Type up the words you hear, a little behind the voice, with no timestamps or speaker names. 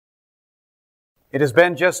It has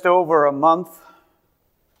been just over a month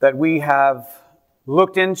that we have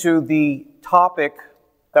looked into the topic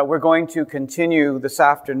that we're going to continue this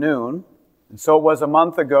afternoon. And so it was a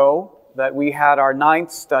month ago that we had our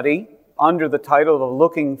 9th study under the title of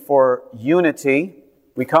Looking for Unity.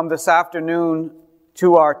 We come this afternoon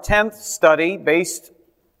to our 10th study based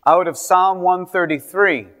out of Psalm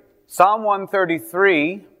 133. Psalm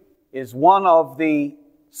 133 is one of the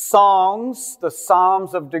songs, the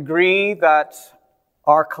Psalms of degree that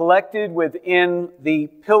are collected within the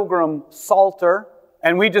Pilgrim Psalter.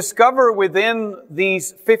 And we discover within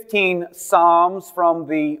these 15 Psalms from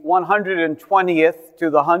the 120th to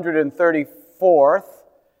the 134th,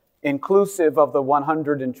 inclusive of the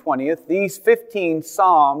 120th, these 15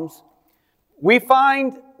 Psalms, we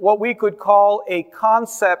find what we could call a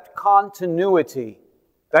concept continuity.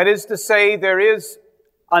 That is to say, there is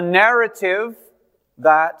a narrative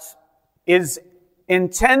that is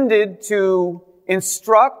intended to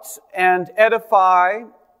instruct and edify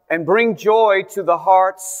and bring joy to the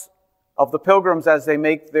hearts of the pilgrims as they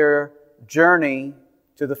make their journey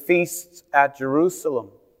to the feasts at Jerusalem.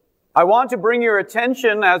 I want to bring your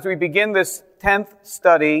attention as we begin this 10th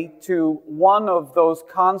study to one of those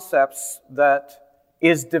concepts that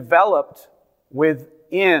is developed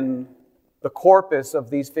within the corpus of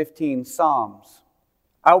these 15 Psalms.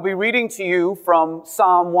 I'll be reading to you from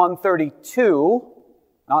Psalm 132,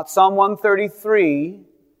 not Psalm 133,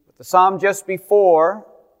 but the Psalm just before,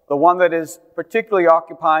 the one that is particularly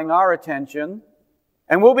occupying our attention.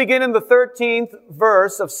 And we'll begin in the 13th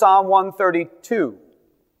verse of Psalm 132.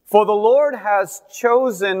 For the Lord has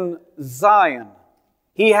chosen Zion.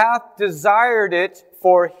 He hath desired it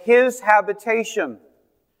for His habitation.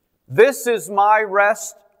 This is my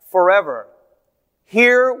rest forever.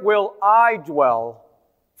 Here will I dwell,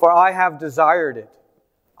 for I have desired it.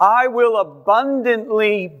 I will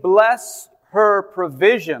abundantly bless her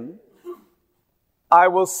provision. I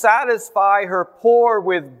will satisfy her poor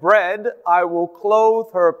with bread. I will clothe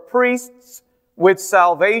her priests with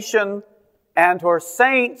salvation, and her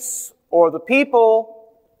saints, or the people,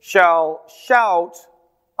 shall shout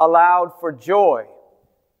aloud for joy.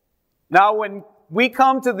 Now, when we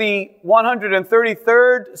come to the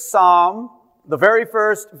 133rd Psalm, the very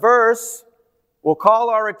first verse will call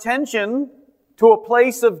our attention to a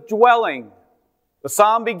place of dwelling. The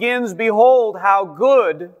Psalm begins, "Behold, how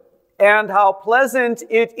good and how pleasant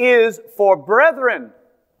it is for brethren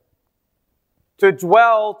to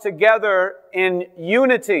dwell together in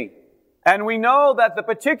unity." And we know that the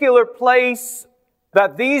particular place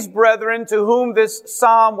that these brethren to whom this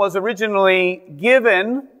psalm was originally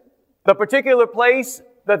given, the particular place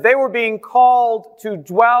that they were being called to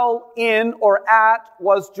dwell in or at,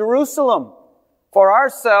 was Jerusalem. For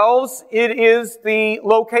ourselves, it is the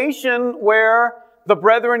location where the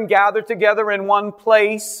brethren gather together in one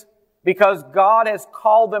place because God has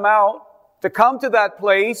called them out to come to that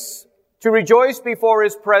place, to rejoice before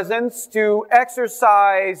His presence, to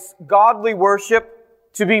exercise godly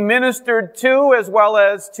worship, to be ministered to, as well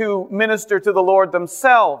as to minister to the Lord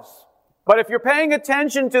themselves. But if you're paying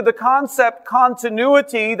attention to the concept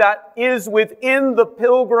continuity that is within the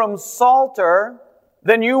Pilgrim Psalter,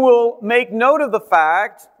 then you will make note of the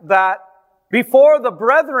fact that before the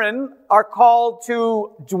brethren are called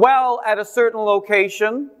to dwell at a certain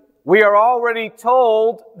location, we are already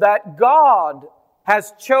told that God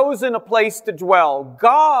has chosen a place to dwell.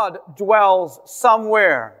 God dwells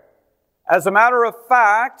somewhere. As a matter of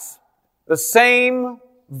fact, the same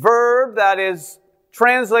verb that is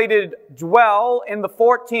translated dwell in the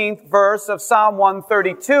 14th verse of Psalm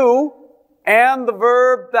 132 and the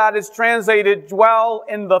verb that is translated dwell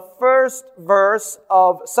in the first verse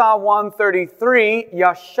of Psalm 133,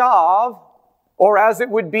 yashav, or as it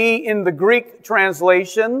would be in the Greek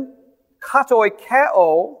translation,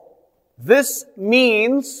 katoikeo. This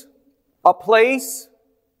means a place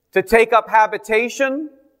to take up habitation,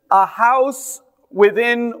 a house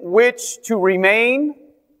within which to remain.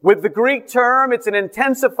 With the Greek term, it's an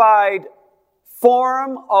intensified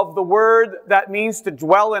form of the word that means to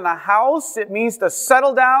dwell in a house. It means to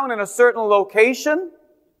settle down in a certain location.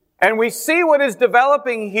 And we see what is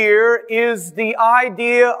developing here is the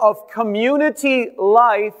idea of community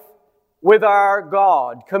life with our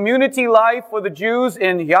God. Community life for the Jews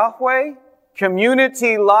in Yahweh.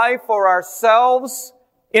 Community life for ourselves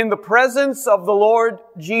in the presence of the Lord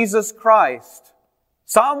Jesus Christ.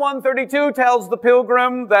 Psalm 132 tells the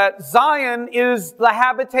pilgrim that Zion is the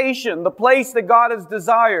habitation, the place that God has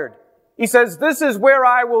desired. He says, "This is where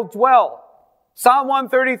I will dwell." Psalm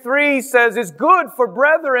 133 says it's good for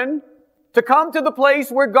brethren to come to the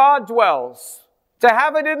place where God dwells, to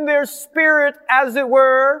have it in their spirit, as it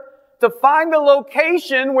were, to find the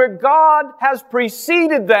location where God has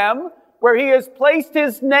preceded them, where He has placed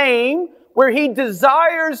His name, where He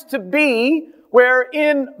desires to be, where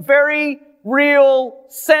in very real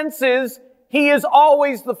senses, He is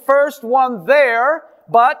always the first one there,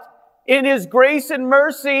 but in His grace and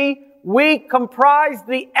mercy, we comprise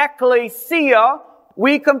the ecclesia.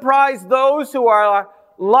 We comprise those who are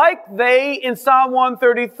like they in Psalm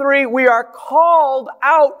 133. We are called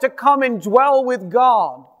out to come and dwell with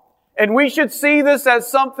God. And we should see this as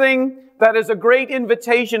something that is a great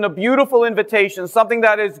invitation, a beautiful invitation, something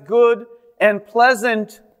that is good and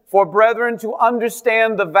pleasant for brethren to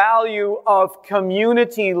understand the value of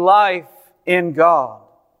community life in God.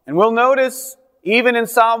 And we'll notice, even in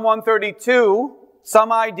Psalm 132,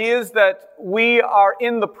 some ideas that we are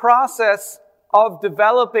in the process of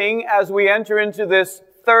developing as we enter into this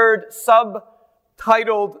third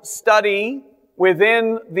subtitled study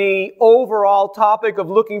within the overall topic of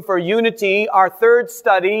looking for unity, our third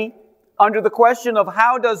study under the question of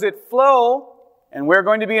how does it flow. And we're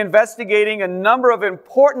going to be investigating a number of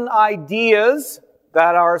important ideas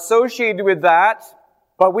that are associated with that.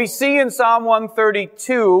 But we see in Psalm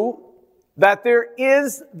 132 that there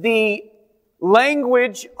is the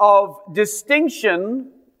language of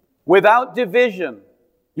distinction without division.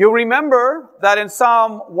 You'll remember that in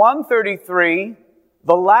Psalm 133,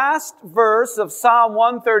 the last verse of Psalm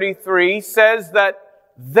 133 says that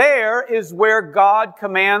there is where God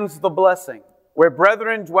commands the blessing, where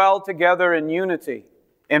brethren dwell together in unity.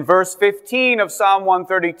 In verse 15 of Psalm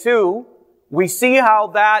 132, we see how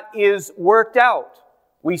that is worked out.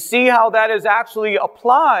 We see how that is actually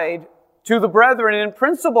applied to the brethren in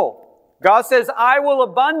principle. God says, I will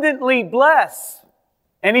abundantly bless.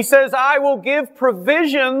 And He says, I will give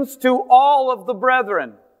provisions to all of the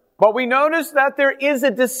brethren. But we notice that there is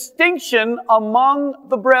a distinction among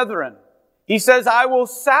the brethren. He says, I will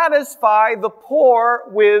satisfy the poor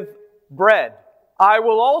with bread. I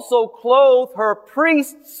will also clothe her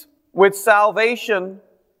priests with salvation,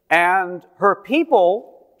 and her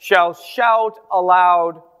people shall shout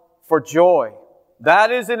aloud for joy.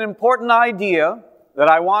 That is an important idea that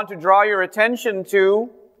I want to draw your attention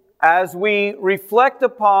to as we reflect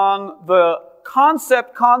upon the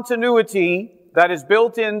concept continuity that is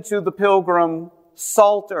built into the Pilgrim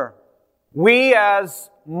Psalter. We as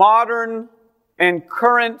modern and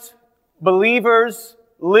current believers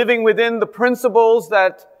living within the principles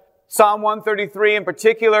that Psalm 133 in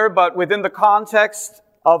particular, but within the context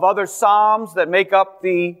of other psalms that make up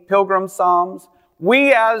the Pilgrim Psalms,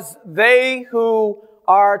 we as they who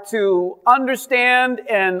are to understand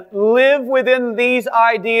and live within these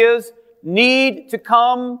ideas need to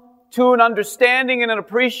come to an understanding and an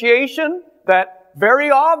appreciation that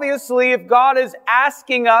very obviously if God is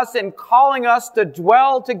asking us and calling us to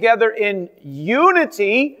dwell together in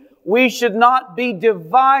unity, we should not be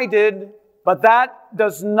divided, but that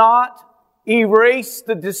does not erase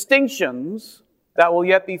the distinctions that will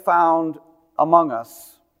yet be found among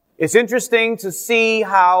us. It's interesting to see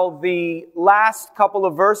how the last couple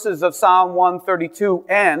of verses of Psalm 132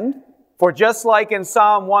 end. For just like in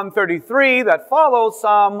Psalm 133 that follows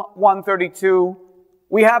Psalm 132,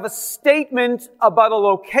 we have a statement about a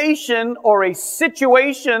location or a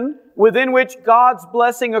situation within which God's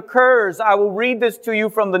blessing occurs. I will read this to you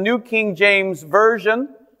from the New King James Version.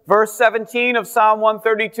 Verse 17 of Psalm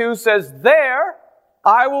 132 says, there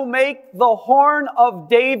I will make the horn of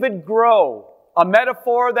David grow. A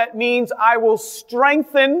metaphor that means I will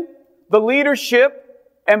strengthen the leadership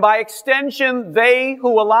and by extension they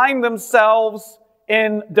who align themselves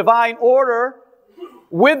in divine order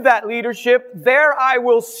with that leadership. There I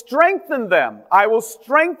will strengthen them. I will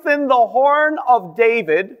strengthen the horn of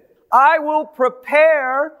David. I will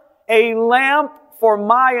prepare a lamp for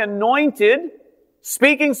my anointed.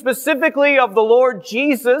 Speaking specifically of the Lord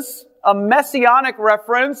Jesus, a messianic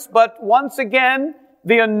reference, but once again,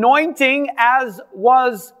 the anointing, as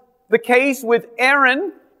was the case with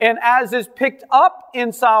Aaron, and as is picked up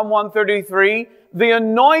in Psalm 133, the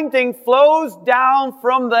anointing flows down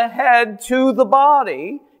from the head to the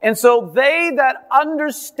body. And so they that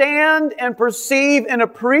understand and perceive and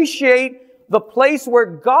appreciate the place where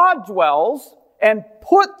God dwells and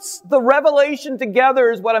puts the revelation together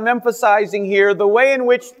is what I'm emphasizing here, the way in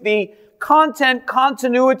which the content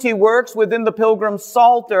continuity works within the Pilgrim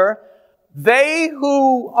Psalter. They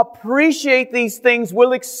who appreciate these things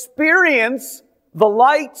will experience the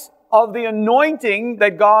light of the anointing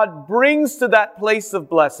that God brings to that place of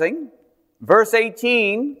blessing. Verse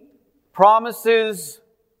 18 promises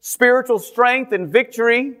spiritual strength and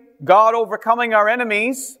victory, God overcoming our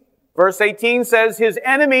enemies. Verse 18 says, His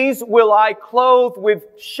enemies will I clothe with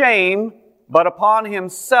shame, but upon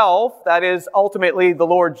himself, that is ultimately the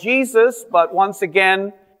Lord Jesus, but once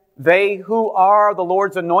again, they who are the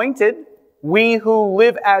Lord's anointed, we who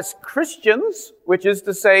live as Christians, which is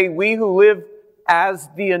to say, we who live as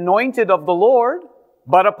the anointed of the Lord,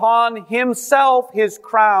 but upon himself his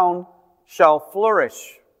crown shall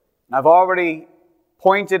flourish. I've already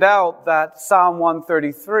pointed out that Psalm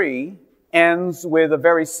 133 ends with a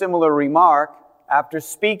very similar remark after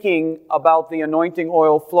speaking about the anointing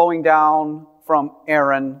oil flowing down from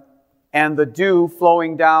Aaron and the dew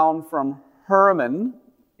flowing down from Hermon.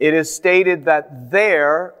 It is stated that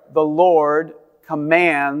there the Lord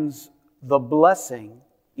commands the blessing,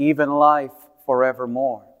 even life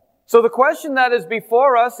forevermore. So the question that is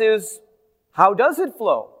before us is, how does it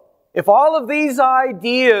flow? If all of these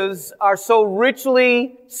ideas are so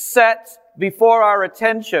richly set before our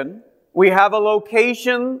attention, we have a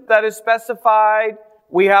location that is specified,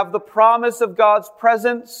 we have the promise of God's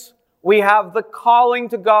presence, we have the calling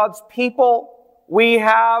to God's people, we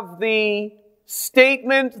have the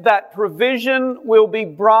statement that provision will be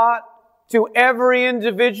brought to every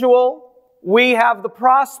individual, we have the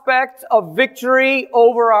prospect of victory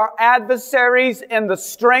over our adversaries and the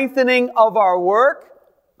strengthening of our work.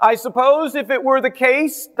 I suppose if it were the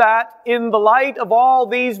case that in the light of all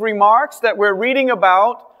these remarks that we're reading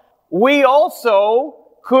about, we also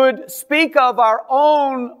could speak of our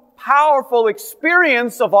own powerful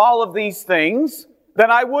experience of all of these things, then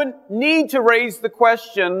I wouldn't need to raise the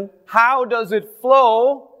question, how does it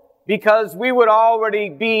flow? Because we would already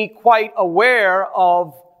be quite aware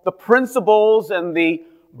of the principles and the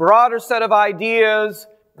broader set of ideas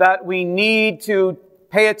that we need to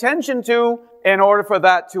pay attention to in order for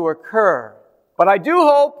that to occur. But I do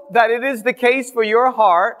hope that it is the case for your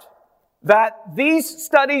heart that these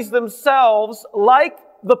studies themselves, like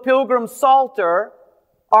the Pilgrim Psalter,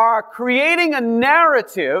 are creating a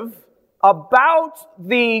narrative about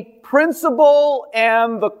the principle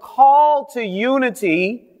and the call to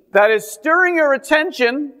unity that is stirring your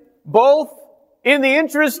attention, both in the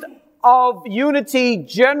interest of unity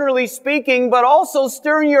generally speaking, but also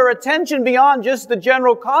stirring your attention beyond just the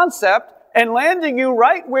general concept and landing you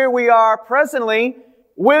right where we are presently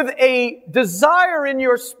with a desire in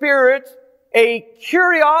your spirit, a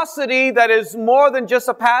curiosity that is more than just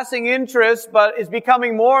a passing interest, but is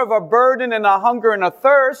becoming more of a burden and a hunger and a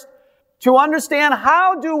thirst to understand,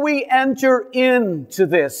 how do we enter into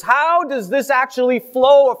this? How does this actually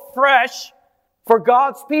flow afresh for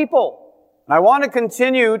God's people? And I want to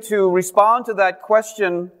continue to respond to that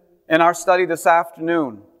question in our study this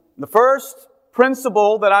afternoon. The first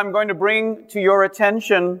principle that I'm going to bring to your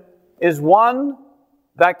attention is one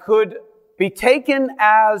that could be taken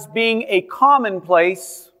as being a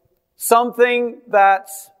commonplace, something that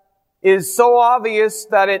is so obvious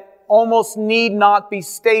that it almost need not be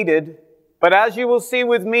stated. But as you will see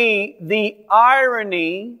with me, the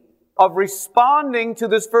irony of responding to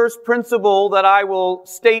this first principle that I will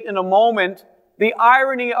state in a moment, the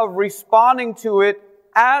irony of responding to it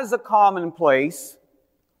as a commonplace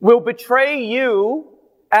will betray you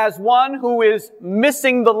as one who is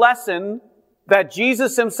missing the lesson that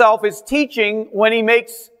Jesus himself is teaching when he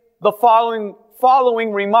makes the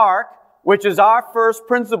following remark, which is our first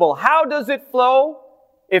principle. How does it flow?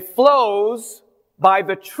 It flows by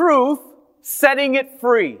the truth setting it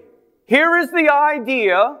free. Here is the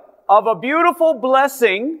idea of a beautiful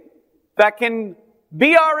blessing that can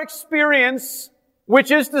be our experience,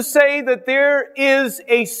 which is to say that there is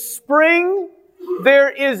a spring, there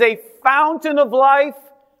is a fountain of life,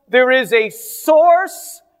 there is a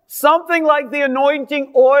source, something like the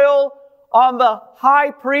anointing oil on the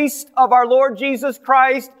high priest of our Lord Jesus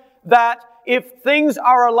Christ, that if things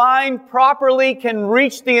are aligned properly can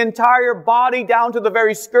reach the entire body down to the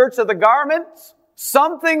very skirts of the garments.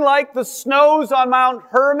 Something like the snows on Mount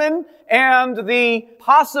Hermon and the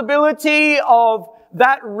possibility of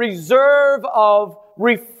that reserve of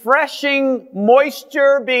refreshing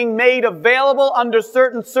moisture being made available under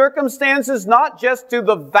certain circumstances, not just to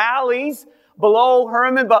the valleys below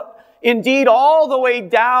Hermon, but indeed all the way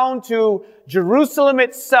down to Jerusalem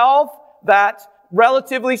itself, that,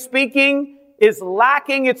 relatively speaking, is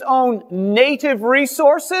lacking its own native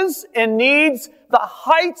resources and needs the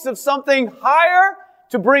heights of something higher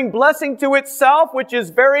to bring blessing to itself, which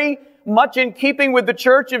is very much in keeping with the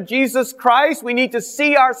Church of Jesus Christ. We need to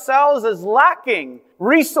see ourselves as lacking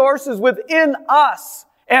resources within us,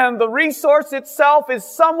 and the resource itself is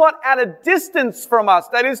somewhat at a distance from us.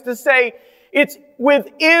 That is to say, It's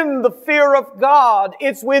within the fear of God.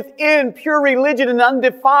 It's within pure religion and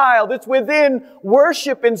undefiled. It's within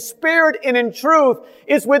worship in spirit and in truth.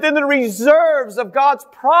 It's within the reserves of God's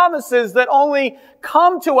promises that only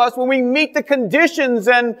come to us when we meet the conditions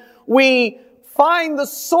and we find the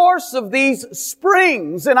source of these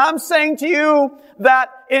springs. And I'm saying to you that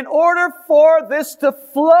in order for this to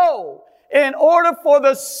flow, in order for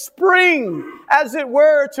the spring, as it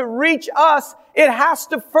were, to reach us, it has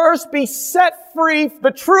to first be set free.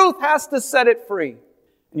 The truth has to set it free.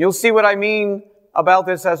 And you'll see what I mean about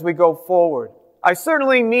this as we go forward. I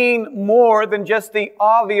certainly mean more than just the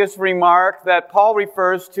obvious remark that Paul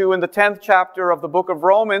refers to in the 10th chapter of the book of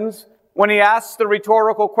Romans when he asks the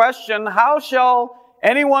rhetorical question, how shall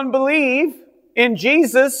anyone believe in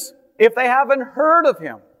Jesus if they haven't heard of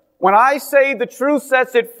him? When I say the truth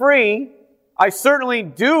sets it free, I certainly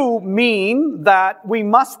do mean that we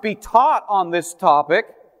must be taught on this topic.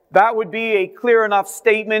 That would be a clear enough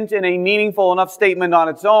statement and a meaningful enough statement on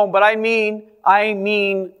its own. But I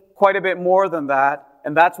mean quite a bit more than that.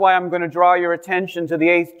 And that's why I'm going to draw your attention to the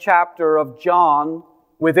 8th chapter of John,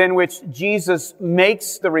 within which Jesus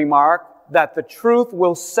makes the remark that the truth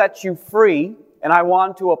will set you free. And I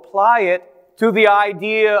want to apply it to the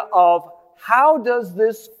idea of how does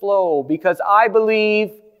this flow? Because I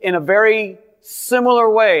believe in a very similar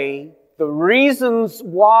way, the reasons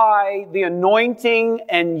why the anointing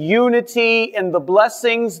and unity and the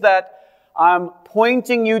blessings that I'm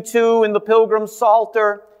pointing you to in the Pilgrim's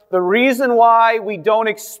Psalter, the reason why we don't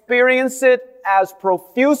experience it as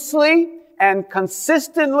profusely and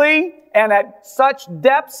consistently and at such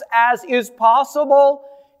depths as is possible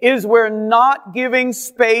is we're not giving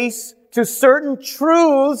space to certain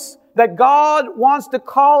truths that God wants to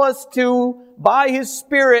call us to by His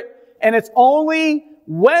Spirit. And it's only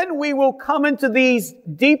when we will come into these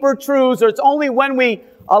deeper truths, or it's only when we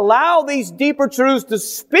allow these deeper truths to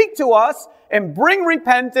speak to us and bring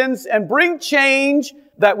repentance and bring change,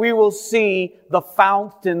 that we will see the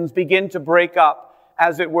fountains begin to break up,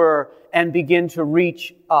 as it were, and begin to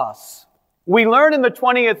reach us. We learn in the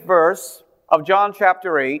 20th verse of John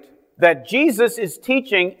chapter 8 that Jesus is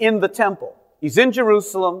teaching in the temple. He's in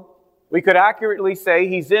Jerusalem. We could accurately say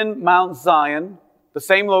He's in Mount Zion, the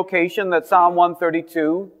same location that Psalm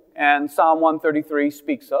 132 and Psalm 133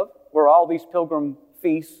 speaks of, where all these pilgrim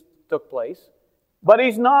feasts took place. But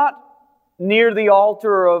He's not near the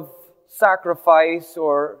altar of sacrifice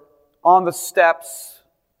or on the steps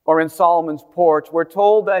or in Solomon's porch. We're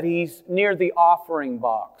told that He's near the offering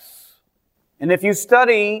box. And if you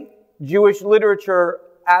study Jewish literature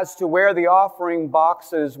as to where the offering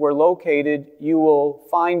boxes were located, you will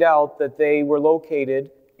find out that they were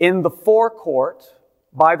located in the forecourt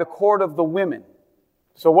by the court of the women.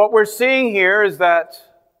 So what we're seeing here is that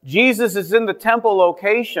Jesus is in the temple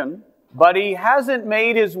location, but He hasn't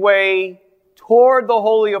made His way toward the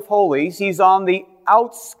Holy of Holies. He's on the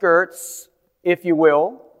outskirts, if you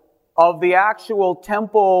will, of the actual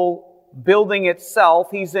temple building itself.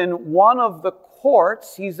 He's in one of the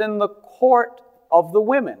courts. He's in the court of the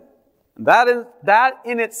women. That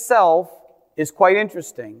in itself is quite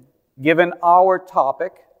interesting, given our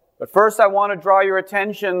topic. But first I want to draw your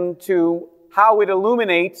attention to how it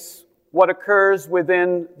illuminates what occurs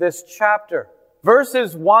within this chapter.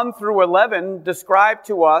 Verses 1 through 11 describe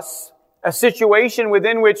to us a situation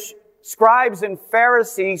within which scribes and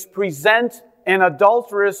Pharisees present an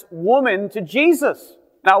adulterous woman to Jesus.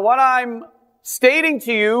 Now, what I'm stating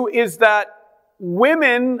to you is that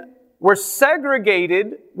women were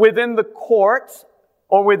segregated within the court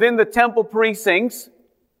or within the temple precincts,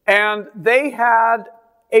 and they had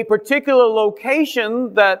a particular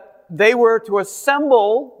location that they were to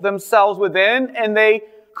assemble themselves within, and they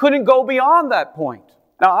couldn't go beyond that point.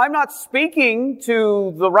 Now, I'm not speaking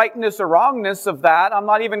to the rightness or wrongness of that. I'm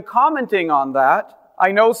not even commenting on that.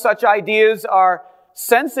 I know such ideas are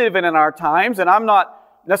sensitive in our times, and I'm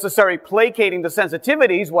not necessarily placating the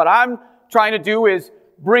sensitivities. What I'm trying to do is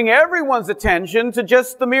bring everyone's attention to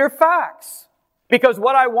just the mere facts. Because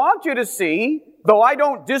what I want you to see, though I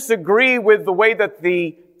don't disagree with the way that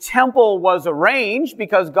the temple was arranged,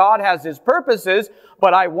 because God has His purposes,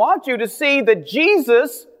 but I want you to see that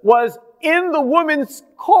Jesus was in the women's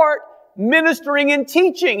court ministering and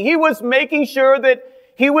teaching. He was making sure that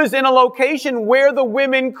He was in a location where the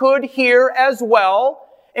women could hear as well,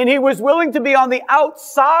 and He was willing to be on the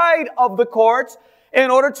outside of the courts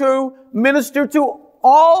in order to minister to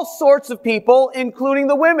all sorts of people, including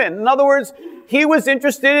the women. In other words, He was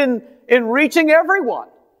interested in reaching everyone.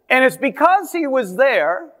 And it's because He was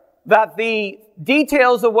there that the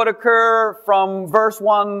details of what occur from verse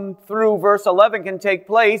 1 through verse 11 can take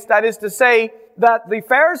place. That is to say, that the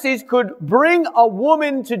Pharisees could bring a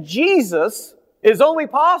woman to Jesus is only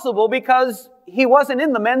possible because he wasn't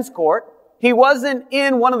in the men's court. He wasn't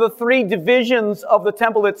in one of the three divisions of the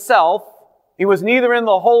temple itself. He was neither in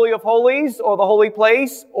the Holy of Holies or the holy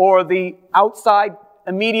place or the outside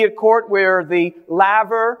immediate court where the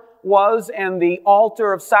laver was and the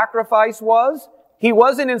altar of sacrifice was. He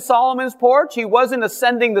wasn't in Solomon's porch. He wasn't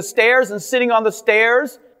ascending the stairs and sitting on the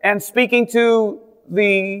stairs and speaking to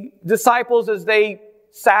the disciples as they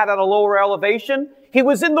sat at a lower elevation. He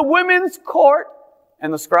was in the women's court,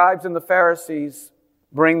 and the scribes and the Pharisees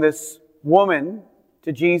bring this woman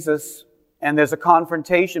to Jesus, and there's a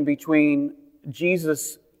confrontation between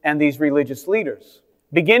Jesus and these religious leaders.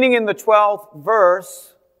 Beginning in the 12th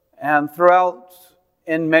verse, and throughout,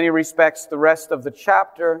 in many respects, the rest of the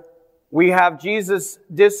chapter, we have Jesus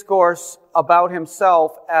discourse about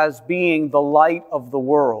himself as being the light of the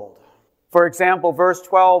world. For example, verse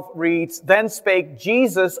 12 reads, "Then spake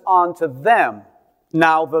Jesus unto them."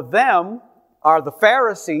 Now the them are the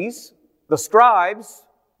Pharisees, the scribes,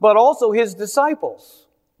 but also his disciples.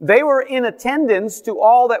 They were in attendance to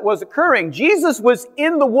all that was occurring. Jesus was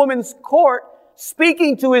in the woman's court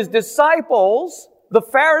speaking to his disciples. The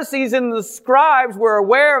Pharisees and the scribes were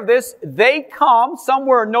aware of this. They come. Some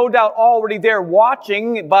were no doubt already there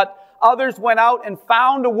watching, but others went out and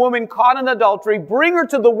found a woman caught in adultery, bring her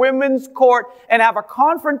to the women's court, and have a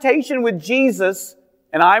confrontation with Jesus.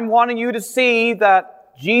 And I'm wanting you to see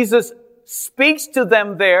that Jesus speaks to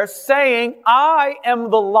them there, saying, "I am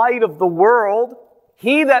the light of the world.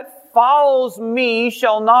 He that follows me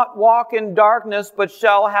shall not walk in darkness, but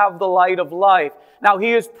shall have the light of life." Now,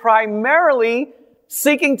 he is primarily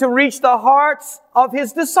seeking to reach the hearts of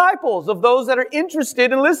his disciples, of those that are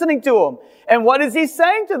interested in listening to him. And what is he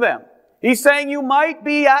saying to them? He's saying, you might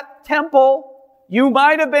be at temple. You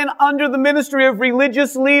might have been under the ministry of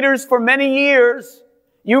religious leaders for many years.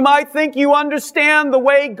 You might think you understand the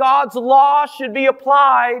way God's law should be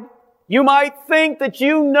applied. You might think that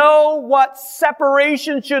you know what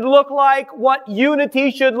separation should look like, what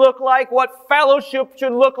unity should look like, what fellowship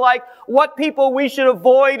should look like, what people we should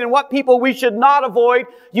avoid and what people we should not avoid.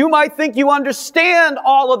 You might think you understand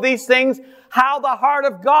all of these things, how the heart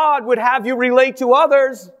of God would have you relate to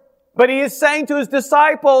others. But he is saying to his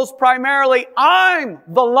disciples primarily, I'm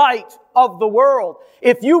the light of the world.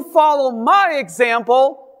 If you follow my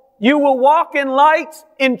example, you will walk in light,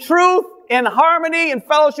 in truth, in harmony, in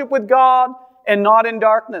fellowship with God, and not in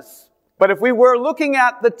darkness. But if we were looking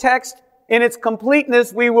at the text in its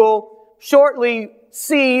completeness, we will shortly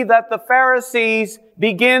see that the Pharisees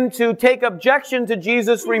begin to take objection to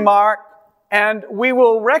Jesus' remark, and we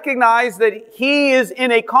will recognize that he is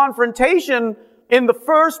in a confrontation in the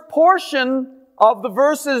first portion of the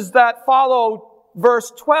verses that follow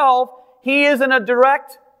verse 12. He is in a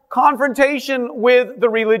direct confrontation with the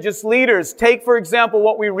religious leaders. Take, for example,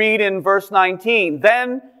 what we read in verse 19.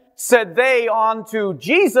 Then said they unto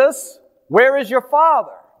Jesus, where is your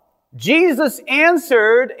Father? Jesus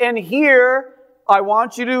answered, and here I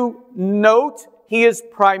want you to note, he is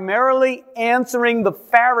primarily answering the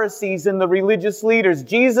Pharisees and the religious leaders.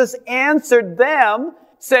 Jesus answered them,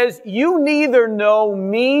 says, you neither know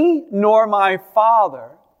me nor my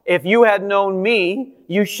Father. If you had known me,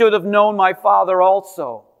 you should have known my Father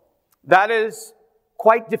also. That is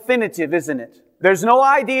quite definitive, isn't it? There's no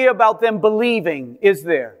idea about them believing, is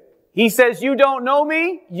there? He says, you don't know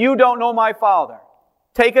me, you don't know my Father.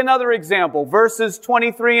 Take another example, verses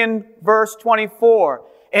 23 and verse 24.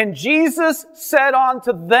 And Jesus said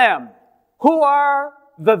unto them, who are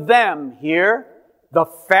the them here? The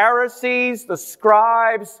Pharisees, the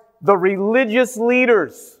scribes, the religious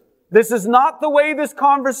leaders. This is not the way this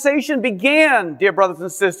conversation began, dear brothers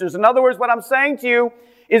and sisters. In other words, what I'm saying to you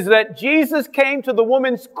is that Jesus came to the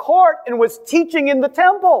woman's court and was teaching in the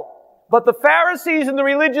temple. But the Pharisees and the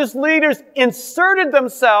religious leaders inserted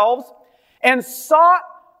themselves and sought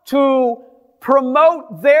to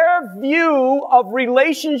promote their view of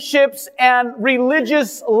relationships and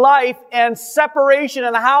religious life and separation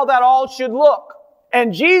and how that all should look.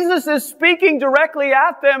 And Jesus is speaking directly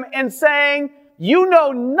at them and saying, you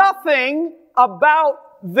know nothing about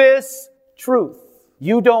this truth.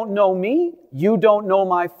 You don't know me. You don't know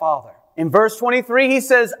my Father. In verse 23, he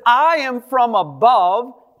says, I am from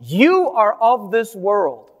above. You are of this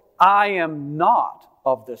world. I am not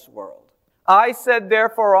of this world. I said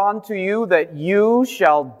therefore unto you that you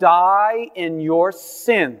shall die in your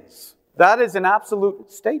sins. That is an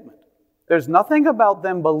absolute statement. There's nothing about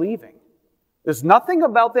them believing. There's nothing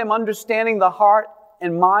about them understanding the heart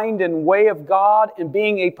and mind and way of God and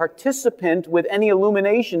being a participant with any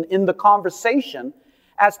illumination in the conversation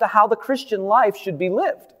as to how the Christian life should be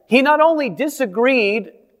lived. he not only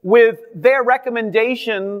disagreed with their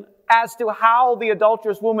recommendation as to how the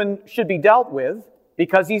adulterous woman should be dealt with,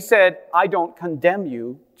 because he said, I don't condemn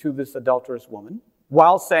you to this adulterous woman,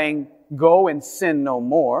 while saying, go and sin no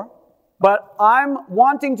more. But I'm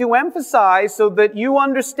wanting to emphasize so that you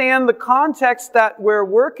understand the context that we're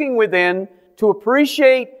working within to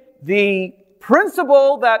appreciate the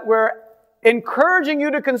principle that we're encouraging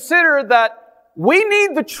you to consider, that we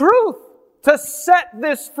need the truth to set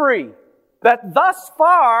this free. That thus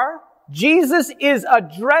far, Jesus is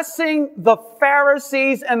addressing the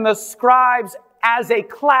Pharisees and the scribes as a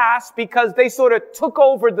class because they sort of took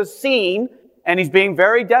over the scene, and he's being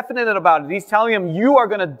very definite about it. He's telling them, you are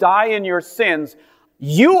going to die in your sins.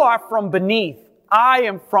 You are from beneath. I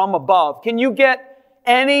am from above. Can you get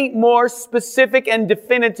any more specific and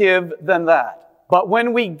definitive than that? But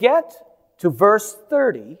when we get to verse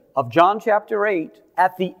 30 of John chapter 8,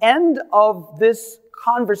 at the end of this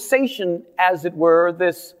conversation, as it were,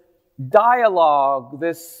 this dialogue,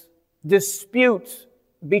 this dispute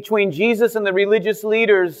between Jesus and the religious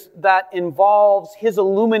leaders that involves his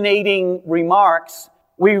illuminating remarks,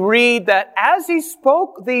 we read that as he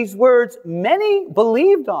spoke these words, many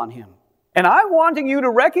believed on him. And I'm wanting you to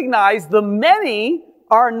recognize the many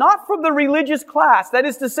are not from the religious class, that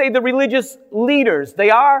is to say, the religious leaders. They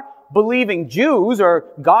are believing Jews or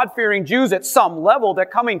God-fearing Jews at some level. They're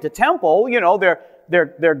coming to temple,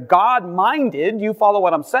 they're God-minded. You follow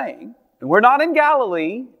what I'm saying? And we're not in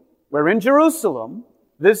Galilee. We're in Jerusalem.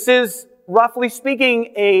 This is, roughly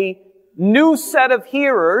speaking, a new set of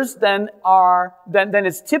hearers than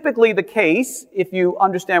is typically the case, if you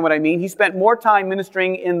understand what I mean. He spent more time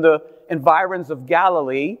ministering in the environs of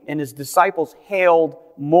Galilee, and his disciples hailed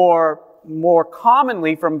more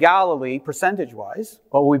commonly from Galilee, percentage-wise.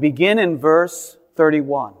 But we begin in verse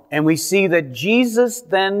 31. And we see that Jesus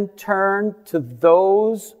then turned to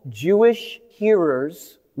those Jewish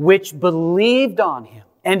hearers which believed on him.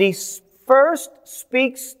 And he first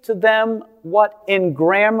speaks to them what in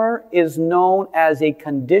grammar is known as a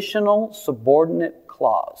conditional subordinate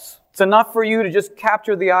clause. It's enough for you to just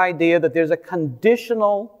capture the idea that there's a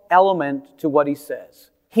conditional element to what he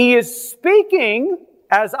says. He is speaking,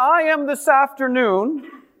 as I am this afternoon,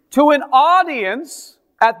 to an audience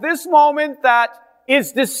at this moment that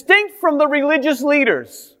is distinct from the religious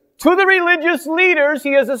leaders. To the religious leaders,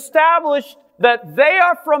 he has established that they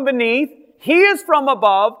are from beneath, he is from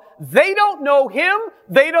above. They don't know him.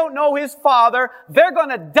 They don't know his Father. They're going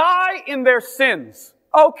to die in their sins.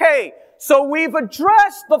 Okay, so we've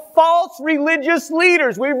addressed the false religious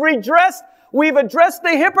leaders. We've addressed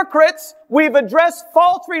the hypocrites. We've addressed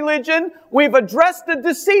false religion. We've addressed the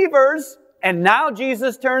deceivers. And now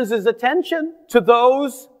Jesus turns his attention to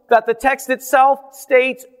those that the text itself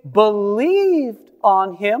states believed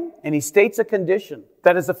on him. And he states a condition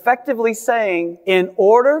that is effectively saying, in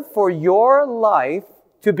order for your life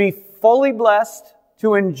to be fully blessed,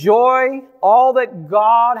 to enjoy all that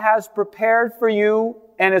God has prepared for you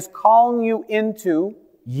and is calling you into,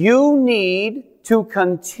 you need to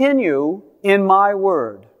continue in my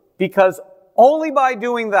word. Because only by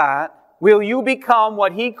doing that will you become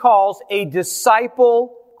what he calls a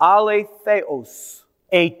disciple aletheos,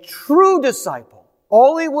 a true disciple.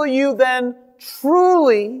 Only will you then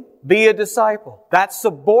truly be a disciple. That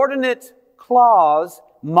subordinate clause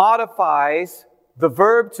modifies the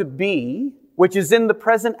verb to be, which is in the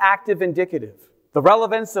present active indicative. The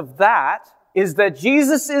relevance of that is that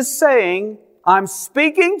Jesus is saying, I'm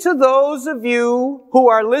speaking to those of you who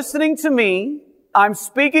are listening to me. I'm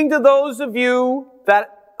speaking to those of you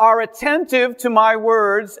that are attentive to my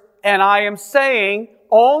words, and I am saying,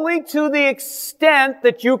 only to the extent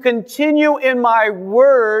that you continue in my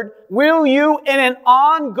word will you in an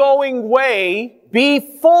ongoing way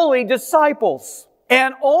be fully disciples.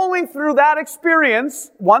 And only through that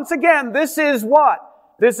experience, once again, this is what?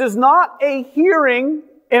 This is not a hearing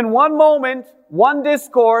in one moment, one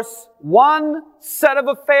discourse, one set of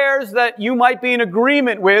affairs that you might be in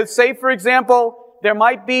agreement with. Say, for example, there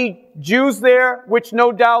might be Jews there, which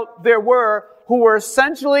no doubt there were, who were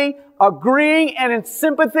essentially agreeing and in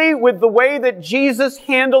sympathy with the way that Jesus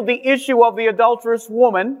handled the issue of the adulterous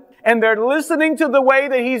woman. And they're listening to the way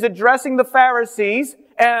that he's addressing the Pharisees.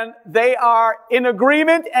 And they are in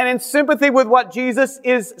agreement and in sympathy with what Jesus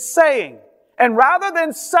is saying. And rather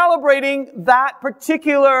than celebrating that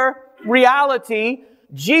particular reality,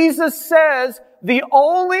 Jesus says the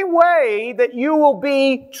only way that you will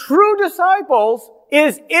be true disciples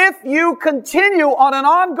is if you continue on an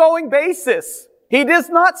ongoing basis. He does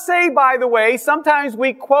not say, by the way, sometimes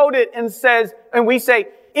we quote it and we say,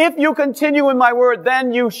 if you continue in my word,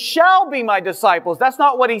 then you shall be my disciples. That's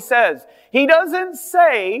not what he says. He doesn't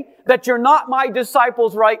say that you're not my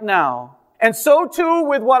disciples right now. And so too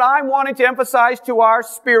with what I'm wanting to emphasize to our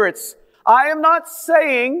spirits. I am not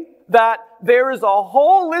saying that there is a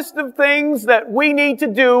whole list of things that we need to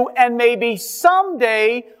do, and maybe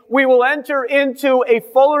someday we will enter into a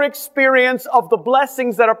fuller experience of the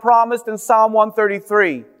blessings that are promised in Psalm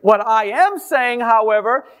 133. What I am saying,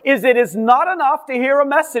 however, is it is not enough to hear a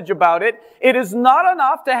message about it. It is not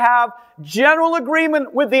enough to have general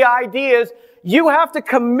agreement with the ideas. You have to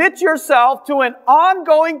commit yourself to an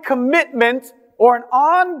ongoing commitment or an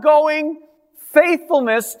ongoing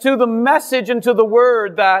faithfulness to the message and to the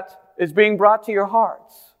word that is being brought to your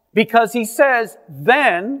hearts. Because he says,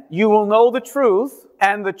 then you will know the truth,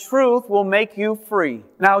 and the truth will make you free.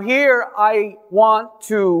 Now here, I want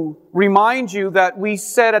to remind you that we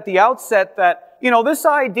said at the outset that, this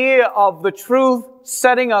idea of the truth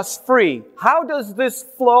setting us free. How does this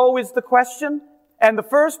flow is the question? And the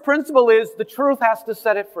first principle is the truth has to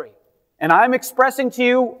set it free. And I'm expressing to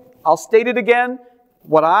you, I'll state it again,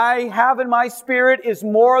 what I have in my spirit is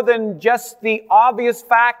more than just the obvious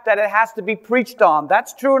fact that it has to be preached on.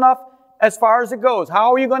 That's true enough as far as it goes.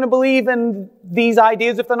 How are you going to believe in these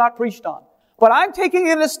ideas if they're not preached on? But I'm taking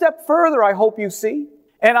it a step further, I hope you see.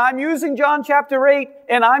 And I'm using John chapter 8,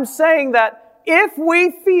 and I'm saying that if we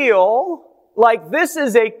feel like this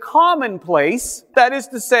is a commonplace, that is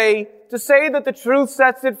to say that the truth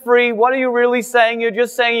sets it free, what are you really saying? You're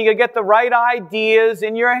just saying you can get the right ideas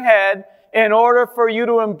in your head in order for you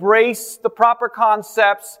to embrace the proper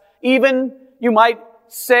concepts. Even you might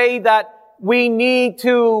say that we need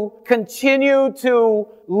to continue to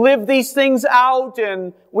live these things out,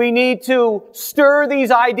 and we need to stir these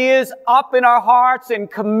ideas up in our hearts and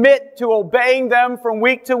commit to obeying them from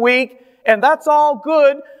week to week. And that's all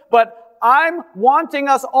good, but I'm wanting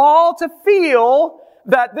us all to feel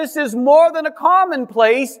that this is more than a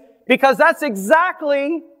commonplace, because that's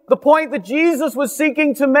exactly the point that Jesus was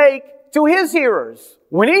seeking to make to his hearers.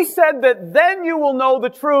 When he said that then you will know the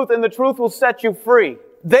truth and the truth will set you free,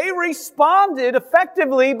 they responded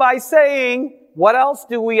effectively by saying, what else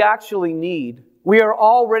do we actually need? We are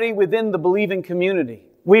already within the believing community.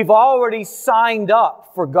 We've already signed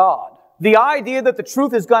up for God. The idea that the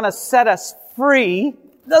truth is going to set us free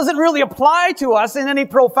doesn't really apply to us in any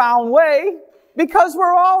profound way, because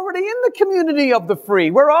we're already in the community of the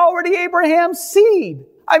free. We're already Abraham's seed.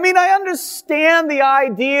 I understand the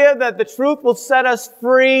idea that the truth will set us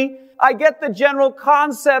free. I get the general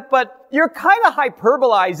concept, but you're kind of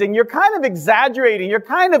hyperbolizing. You're kind of exaggerating. You're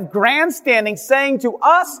kind of grandstanding, saying to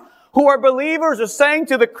us who are believers, or saying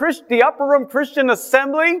to the upper room Christian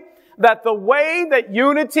assembly, that the way that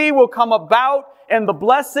unity will come about and the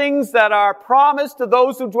blessings that are promised to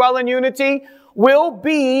those who dwell in unity will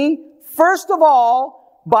be, first of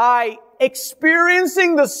all, by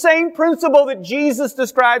experiencing the same principle that Jesus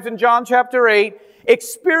describes in John chapter 8,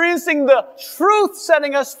 experiencing the truth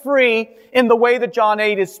setting us free in the way that John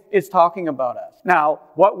 8 is talking about us. Now,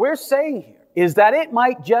 what we're saying here is that it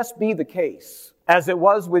might just be the case, as it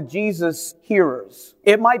was with Jesus' hearers.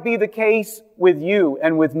 It might be the case with you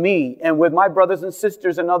and with me and with my brothers and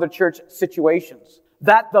sisters in other church situations,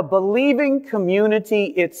 that the believing community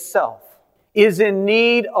itself is in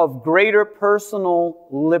need of greater personal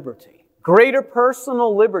liberty. Greater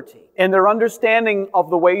personal liberty in their understanding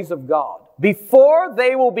of the ways of God, before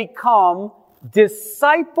they will become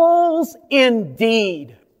disciples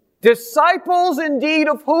indeed. Disciples indeed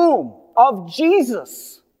of whom? Of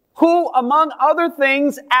Jesus, who, among other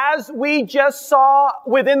things, as we just saw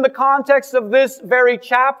within the context of this very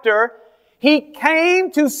chapter, he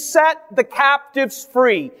came to set the captives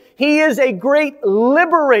free. He is a great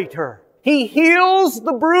liberator. He heals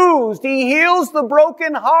the bruised. He heals the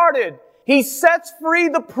brokenhearted. He sets free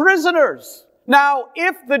the prisoners. Now,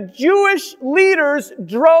 if the Jewish leaders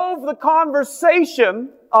drove the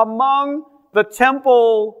conversation among the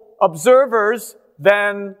temple observers,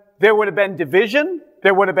 then there would have been division,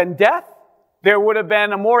 there would have been death, there would have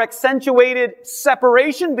been a more accentuated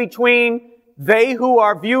separation between they who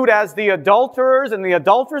are viewed as the adulterers and the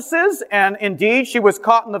adulteresses, and indeed she was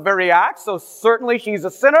caught in the very act, so certainly she's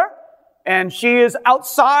a sinner, and she is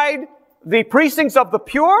outside the precincts of the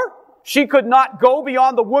pure. She could not go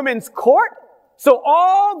beyond the women's court. So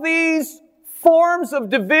all these forms of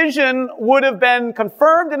division would have been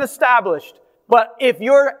confirmed and established. But if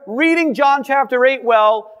you're reading John chapter 8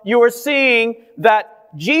 well, you are seeing that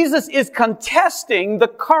Jesus is contesting the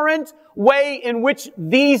current way in which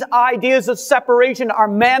these ideas of separation are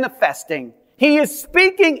manifesting. He is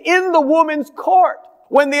speaking in the woman's court.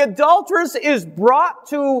 When the adulteress is brought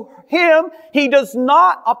to him, he does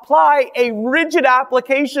not apply a rigid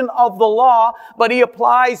application of the law, but he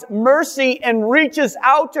applies mercy and reaches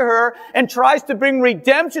out to her and tries to bring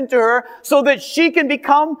redemption to her so that she can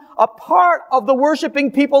become a part of the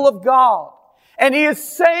worshiping people of God. And he is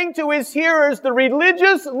saying to his hearers, the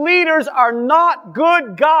religious leaders are not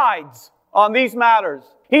good guides on these matters.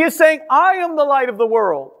 He is saying, I am the light of the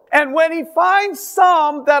world. And when he finds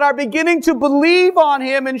some that are beginning to believe on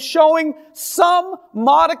him and showing some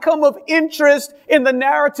modicum of interest in the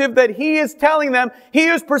narrative that he is telling them, he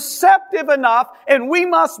is perceptive enough, and we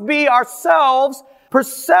must be ourselves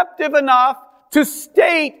perceptive enough to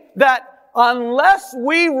state that unless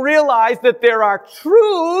we realize that there are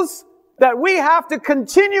truths that we have to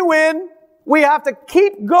continue in, we have to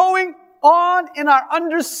keep going on in our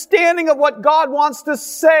understanding of what God wants to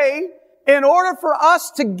say in order for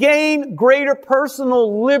us to gain greater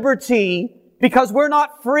personal liberty, because we're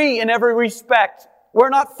not free in every respect. We're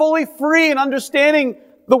not fully free in understanding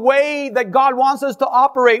the way that God wants us to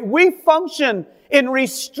operate. We function in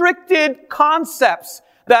restricted concepts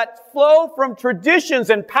that flow from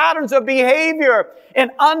traditions and patterns of behavior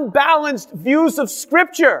and unbalanced views of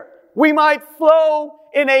Scripture. We might flow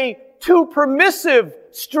in a too permissive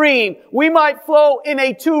stream. We might flow in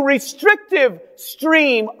a too restrictive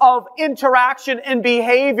stream of interaction and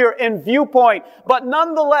behavior and viewpoint. But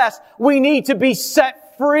nonetheless, we need to be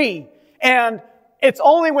set free. And it's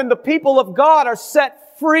only when the people of God are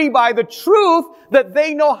set free by the truth that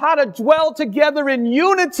they know how to dwell together in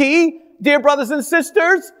unity, dear brothers and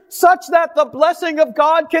sisters, such that the blessing of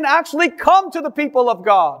God can actually come to the people of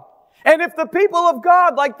God. And if the people of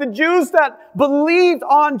God, like the Jews that believed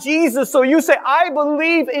on Jesus, so you say, I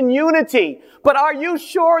believe in unity, but are you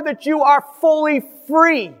sure that you are fully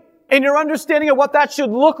free in your understanding of what that should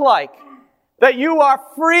look like? That you are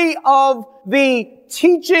free of the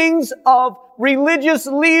teachings of religious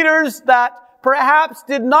leaders that perhaps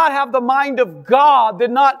did not have the mind of God, did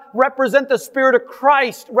not represent the Spirit of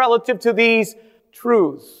Christ relative to these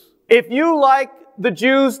truths. If you, like the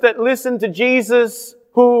Jews that listened to Jesus,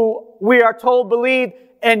 who we are told believed,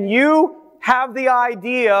 and you have the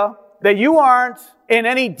idea that you aren't in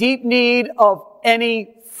any deep need of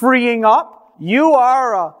any freeing up, you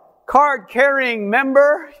are a card-carrying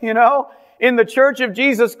member, in the Church of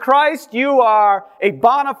Jesus Christ, you are a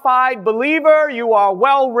bona fide believer, you are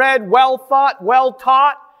well-read, well-thought,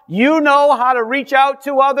 well-taught, you know how to reach out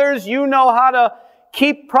to others, you know how to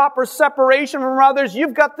keep proper separation from others,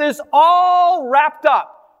 you've got this all wrapped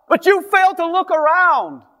up. But you fail to look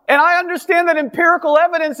around. And I understand that empirical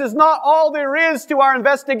evidence is not all there is to our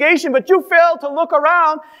investigation, but you fail to look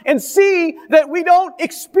around and see that we don't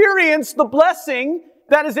experience the blessing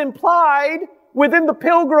that is implied within the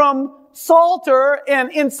Pilgrim Psalter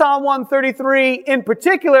and in Psalm 133 in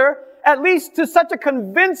particular, at least to such a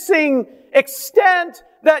convincing extent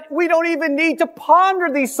that we don't even need to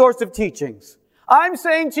ponder these sorts of teachings. I'm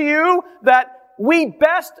saying to you that we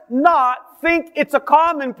best not think it's a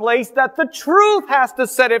commonplace, that the truth has to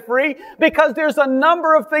set it free, because there's a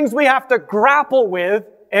number of things we have to grapple with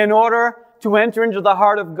in order to enter into the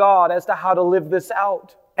heart of God as to how to live this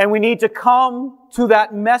out. And we need to come to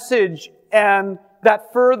that message and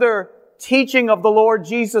that further teaching of the Lord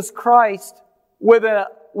Jesus Christ with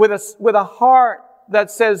a heart that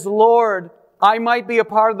says, Lord, I might be a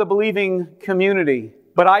part of the believing community,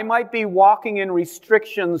 but I might be walking in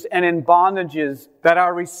restrictions and in bondages that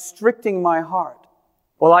are restricting my heart.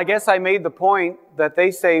 Well, I guess I made the point that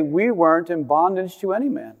they say we weren't in bondage to any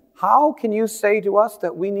man. How can you say to us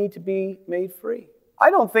that we need to be made free?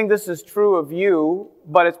 I don't think this is true of you,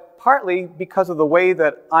 but it's partly because of the way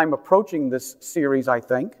that I'm approaching this series, I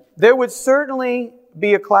think. There would certainly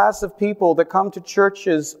be a class of people that come to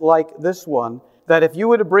churches like this one, that if you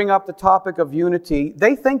were to bring up the topic of unity,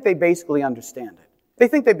 they think they basically understand it. They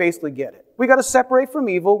think they basically get it. We got to separate from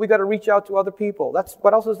evil. We got to reach out to other people. That's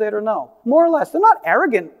what else is there to know? More or less. They're not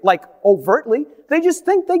arrogant, like overtly. They just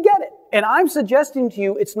think they get it. And I'm suggesting to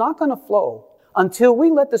you, it's not going to flow until we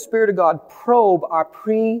let the Spirit of God probe our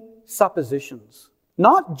presuppositions.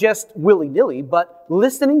 Not just willy-nilly, but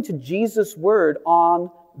listening to Jesus' word on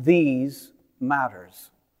these matters.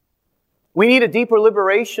 We need a deeper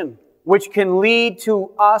liberation, which can lead to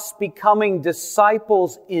us becoming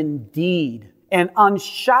disciples indeed, and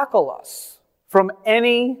unshackle us from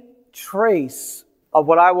any trace of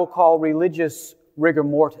what I will call religious rigor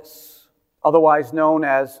mortis, otherwise known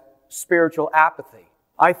as spiritual apathy.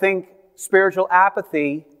 I think spiritual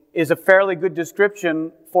apathy is a fairly good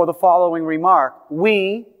description for the following remark.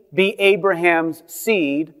 We, be Abraham's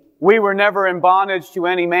seed, we were never in bondage to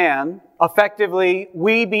any man, effectively,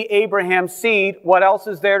 we be Abraham's seed, what else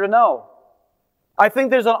is there to know? I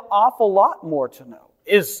think there's an awful lot more to know,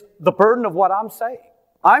 is the burden of what I'm saying.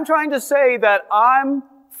 I'm trying to say that I'm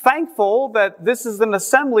thankful that this is an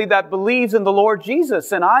assembly that believes in the Lord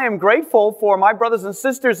Jesus, and I am grateful for my brothers and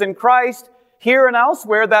sisters in Christ here and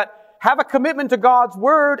elsewhere that have a commitment to God's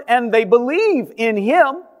Word and they believe in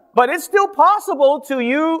Him. But it's still possible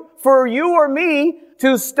for you or me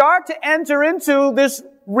to start to enter into this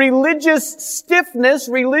religious stiffness,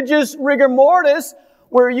 religious rigor mortis,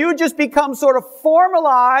 where you just become sort of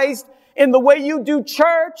formalized in the way you do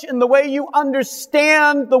church, in the way you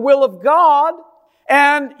understand the will of God,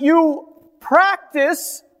 and you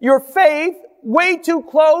practice your faith way too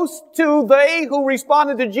close to they who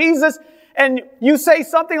responded to Jesus, and you say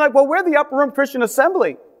something like, well, we're the Upper Room Christian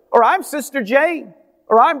Assembly, or I'm Sister Jane,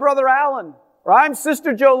 or I'm Brother Alan, or I'm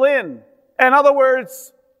Sister Jolynn. In other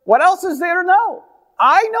words, what else is there to know?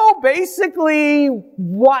 I know basically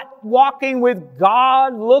what walking with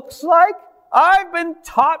God looks like. I've been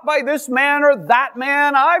taught by this man or that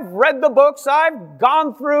man. I've read the books. I've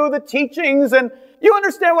gone through the teachings, and you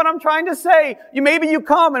understand what I'm trying to say. Maybe you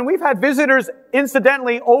come, and we've had visitors,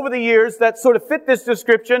 incidentally, over the years that sort of fit this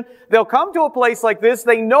description. They'll come to a place like this.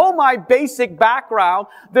 They know my basic background.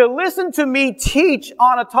 They'll listen to me teach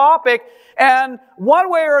on a topic, and one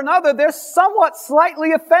way or another, they're somewhat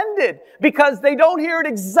slightly offended because they don't hear it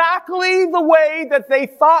exactly the way that they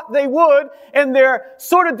thought they would, and their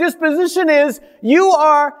sort of disposition is, you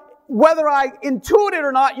are, whether I intuit it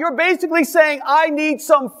or not, you're basically saying, I need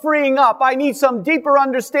some freeing up. I need some deeper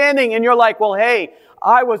understanding. And you're like, well, hey,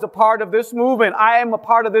 I was a part of this movement. I am a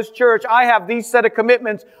part of this church. I have these set of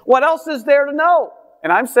commitments. What else is there to know?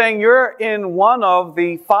 And I'm saying you're in one of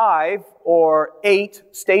the 5 or 8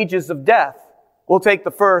 stages of death. We'll take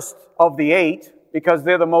the first of the 8 because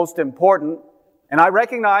they're the most important. And I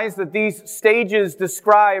recognize that these stages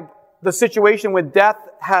describe the situation when death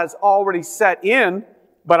has already set in,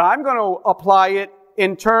 but I'm going to apply it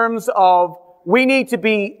in terms of we need to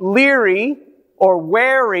be leery or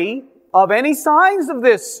wary of any signs of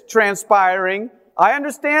this transpiring. I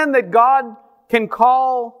understand that God can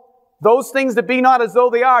call those things that be not as though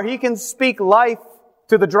they are. He can speak life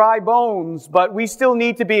to the dry bones, but we still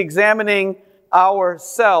need to be examining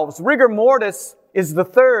ourselves. Rigor mortis is the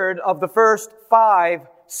third of the first 5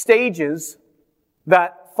 stages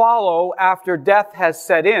that follow after death has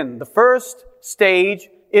set in. The first stage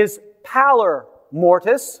is pallor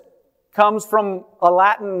mortis, comes from a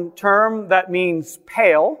Latin term that means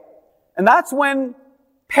pale, and that's when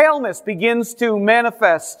paleness begins to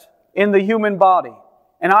manifest in the human body.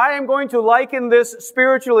 And I am going to liken this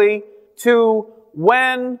spiritually to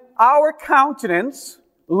when our countenance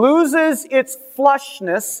loses its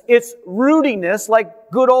flushness, its rudiness,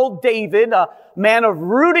 like good old David, a man of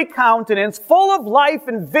ruddy countenance, full of life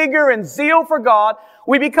and vigor and zeal for God.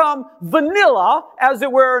 We become vanilla, as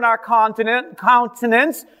it were, in our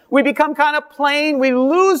countenance. We become kind of plain. We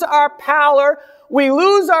lose our pallor. We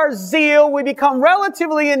lose our zeal. We become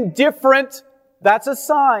relatively indifferent. That's a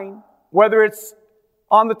sign. Whether it's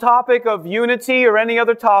on the topic of unity or any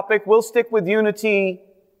other topic, we'll stick with unity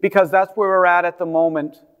because that's where we're at the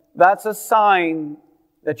moment. That's a sign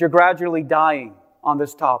that you're gradually dying on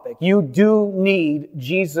this topic. You do need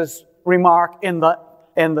Jesus' remark in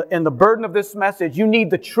the burden of this message. You need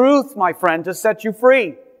the truth, my friend, to set you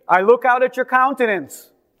free. I look out at your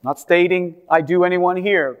countenance. Not stating I do anyone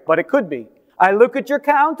here, but it could be. I look at your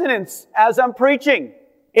countenance as I'm preaching.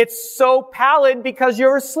 It's so pallid because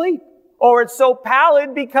you're asleep. Or it's so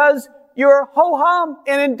pallid because you're ho-hum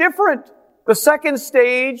and indifferent. The second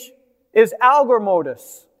stage is algor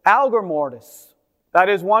mortis. Algor mortis. That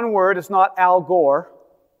is one word. It's not algor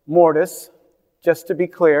mortis, just to be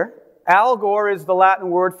clear. Algor is the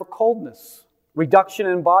Latin word for coldness. Reduction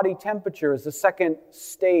in body temperature is the second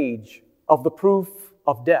stage of the proof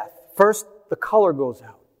of death. First, the color goes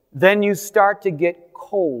out. Then you start to get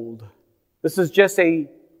cold. This is just a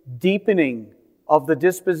deepening of the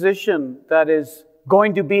disposition that is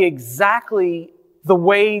going to be exactly the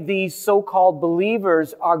way these so-called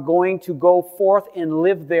believers are going to go forth and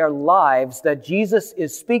live their lives that Jesus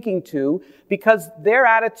is speaking to, because their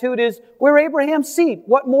attitude is, we're Abraham's seed.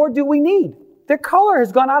 What more do we need? Their color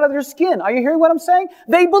has gone out of their skin. Are you hearing what I'm saying?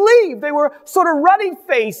 They believed. They were sort of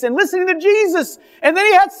ruddy-faced and listening to Jesus. And then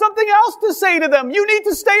He had something else to say to them. You need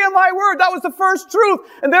to stay in my word. That was the first truth.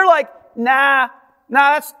 And they're like,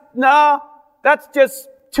 that's just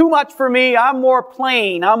too much for me. I'm more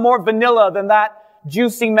plain. I'm more vanilla than that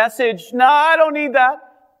juicy message. No, I don't need that.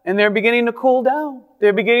 And they're beginning to cool down.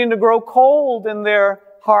 They're beginning to grow cold in their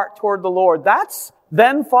heart toward the Lord. That's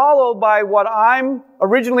then followed by what I'm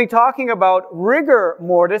originally talking about, rigor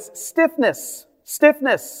mortis, stiffness.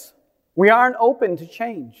 Stiffness. We aren't open to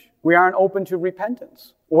change. We aren't open to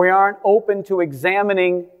repentance. We aren't open to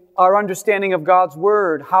examining our understanding of God's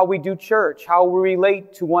Word, how we do church, how we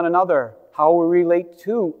relate to one another, how we relate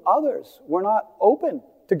to others. We're not open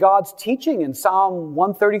to God's teaching in Psalm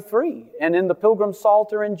 133 and in the Pilgrim's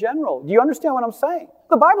Psalter in general. Do you understand what I'm saying?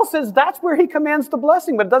 The Bible says that's where He commands the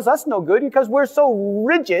blessing, but it does us no good because we're so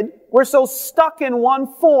rigid, we're so stuck in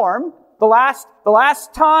one form. The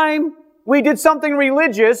last time we did something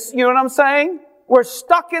religious, you know what I'm saying? We're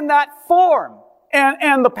stuck in that form.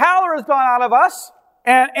 And the power has gone out of us,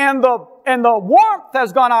 and the warmth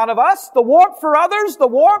has gone out of us, the warmth for others, the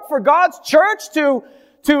warmth for God's church to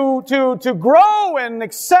grow and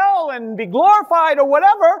excel and be glorified or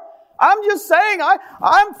whatever. I'm just saying,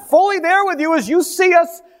 I'm fully there with you as you see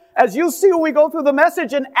when we go through the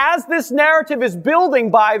message, and as this narrative is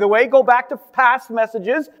building, by the way, go back to past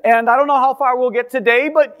messages, and I don't know how far we'll get today,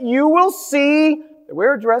 but you will see that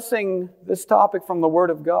we're addressing this topic from the Word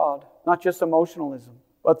of God, not just emotionalism.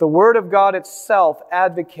 But the Word of God itself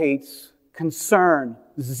advocates concern,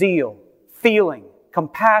 zeal, feeling,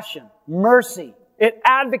 compassion, mercy. It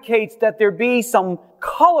advocates that there be some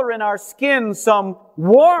color in our skin, some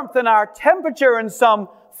warmth in our temperature, and some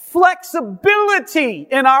flexibility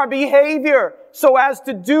in our behavior so as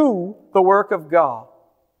to do the work of God.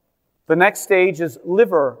 The next stage is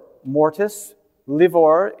livor mortis.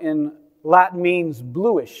 Livor in Latin means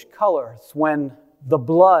bluish color. It's when the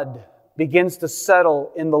blood begins to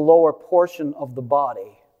settle in the lower portion of the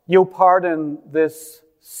body. You'll pardon this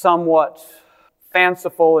somewhat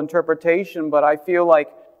fanciful interpretation, but I feel like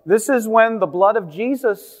this is when the blood of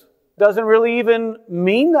Jesus doesn't really even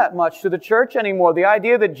mean that much to the church anymore. The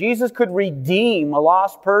idea that Jesus could redeem a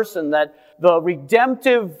lost person, that the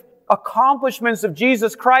redemptive accomplishments of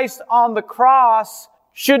Jesus Christ on the cross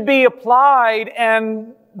should be applied,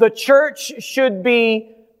 and the church should be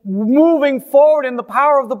moving forward in the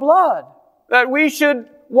power of the blood. That we should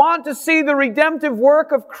want to see the redemptive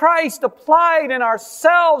work of Christ applied in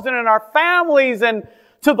ourselves and in our families and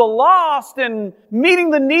to the lost and meeting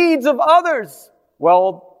the needs of others.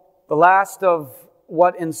 Well, the last of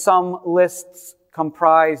what in some lists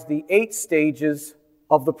comprise the 8 stages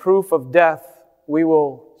of the proof of death, we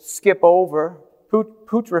will skip over.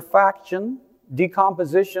 Putrefaction,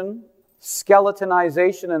 decomposition,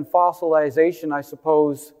 skeletonization, and fossilization. I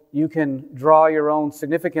suppose you can draw your own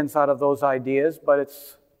significance out of those ideas, but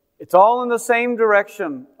it's all in the same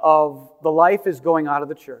direction of the life is going out of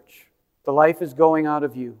the church. The life is going out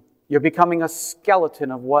of you. You're becoming a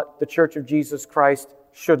skeleton of what the Church of Jesus Christ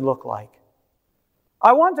should look like.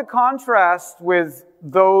 I want to contrast with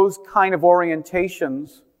those kind of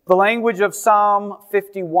orientations the language of Psalm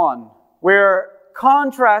 51, where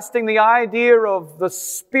contrasting the idea of the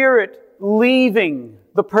Spirit leaving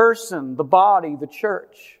the person, the body, the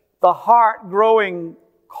church, the heart growing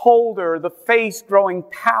colder, the face growing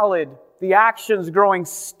pallid, the actions growing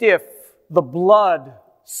stiff, the blood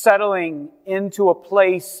settling into a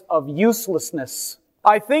place of uselessness.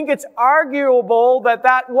 I think it's arguable that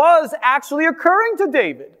that was actually occurring to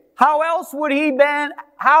David. How else would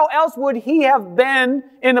he have been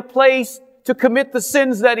in a place to commit the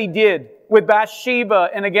sins that he did with Bathsheba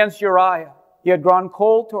and against Uriah? He had grown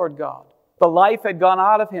cold toward God. The life had gone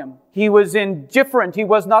out of him. He was indifferent. He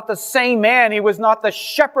was not the same man. He was not the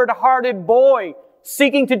shepherd-hearted boy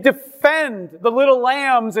seeking to defend the little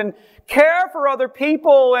lambs and care for other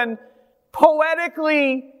people and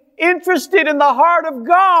poetically interested in the heart of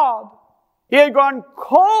God. He had gone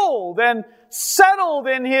cold and settled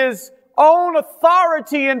in his own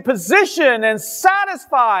authority and position and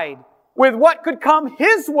satisfied with what could come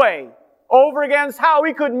his way over against how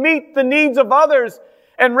he could meet the needs of others.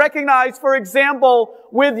 And recognize, for example,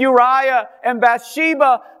 with Uriah and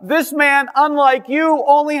Bathsheba, this man, unlike you,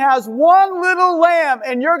 only has one little lamb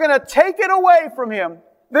and you're going to take it away from him.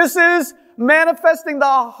 This is manifesting the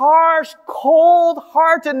harsh,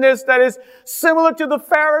 cold-heartedness that is similar to the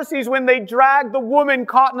Pharisees when they dragged the woman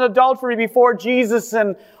caught in adultery before Jesus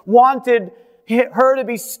and wanted her to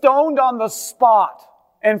be stoned on the spot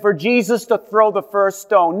and for Jesus to throw the first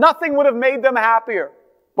stone. Nothing would have made them happier.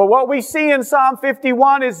 But what we see in Psalm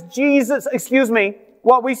 51 is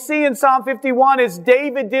what we see in Psalm 51 is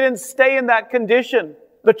David didn't stay in that condition.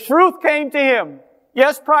 The truth came to him.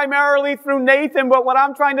 Yes, primarily through Nathan, but what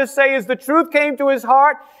I'm trying to say is the truth came to his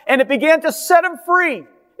heart and it began to set him free.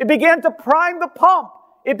 It began to prime the pump.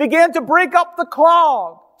 It began to break up the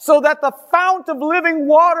clog so that the fount of living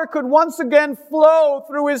water could once again flow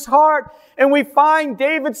through his heart. And we find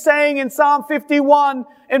David saying in Psalm 51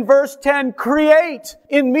 in verse 10, "Create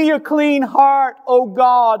in me a clean heart, O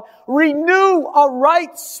God. Renew a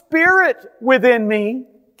right spirit within me.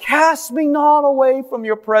 Cast me not away from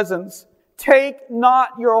your presence. Take not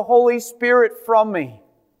your Holy Spirit from me."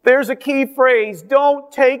 There's a key phrase.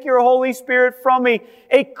 Don't take your Holy Spirit from me.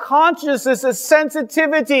 A consciousness, a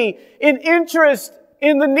sensitivity, an interest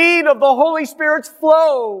in the need of the Holy Spirit's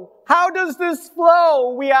flow. How does this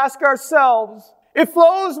flow? We ask ourselves. It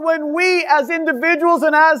flows when we as individuals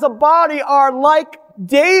and as a body are like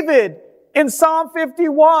David in Psalm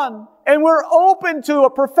 51. And we're open to a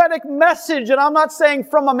prophetic message. And I'm not saying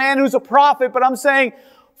from a man who's a prophet, but I'm saying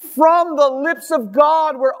from the lips of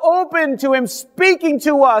God, we're open to Him speaking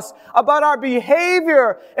to us about our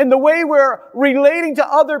behavior and the way we're relating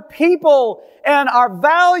to other people and our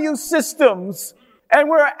value systems. And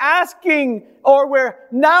we're asking, or we're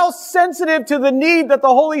now sensitive to the need that the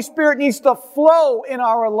Holy Spirit needs to flow in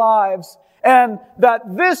our lives. And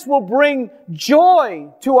that this will bring joy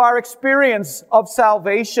to our experience of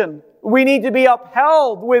salvation. We need to be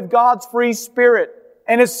upheld with God's free Spirit.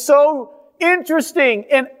 And it's so interesting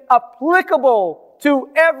and applicable to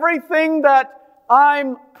everything that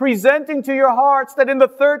I'm presenting to your hearts, that in the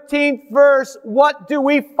 13th verse, what do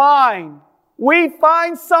we find? We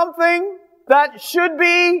find something that should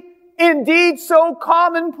be indeed so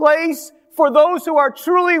commonplace for those who are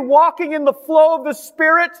truly walking in the flow of the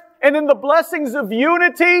Spirit and in the blessings of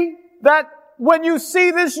unity, that when you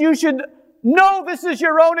see this, you should know this is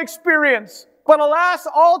your own experience. But alas,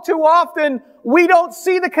 all too often, we don't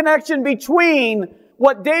see the connection between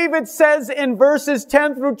what David says in verses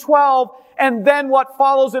 10 through 12 and then what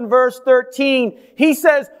follows in verse 13. He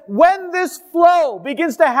says, when this flow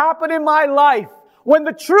begins to happen in my life, when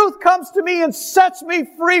the truth comes to me and sets me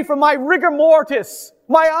free from my rigor mortis,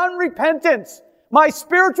 my unrepentance, my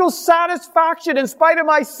spiritual satisfaction in spite of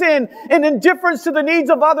my sin and indifference to the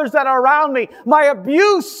needs of others that are around me, my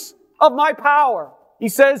abuse of my power. He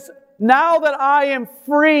says, now that I am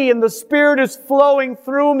free and the Spirit is flowing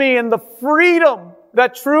through me and the freedom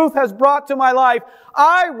that truth has brought to my life,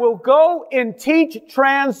 I will go and teach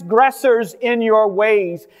transgressors in your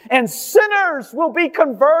ways, and sinners will be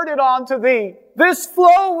converted unto thee. This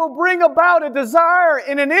flow will bring about a desire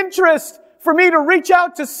and an interest for me to reach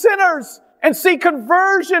out to sinners and see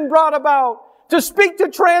conversion brought about, to speak to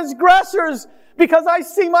transgressors, because I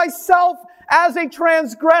see myself as a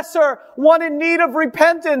transgressor, one in need of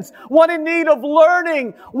repentance, one in need of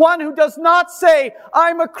learning, one who does not say,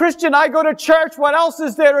 I'm a Christian, I go to church, what else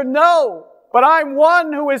is there to know? But I'm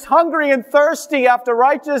one who is hungry and thirsty after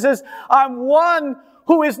righteousness. I'm one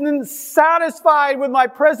who isn't satisfied with my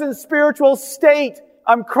present spiritual state.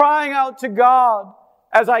 I'm crying out to God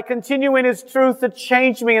as I continue in His truth to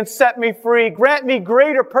change me and set me free. Grant me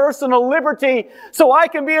greater personal liberty so I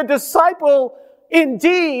can be a disciple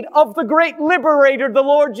indeed of the great liberator, the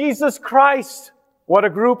Lord Jesus Christ. What a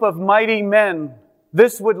group of mighty men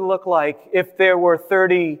this would look like if there were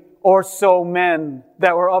 30 or so men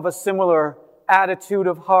that were of a similar attitude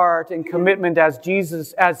of heart and commitment as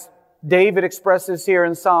David expresses here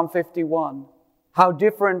in Psalm 51. How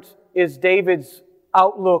different is David's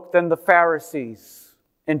outlook than the Pharisees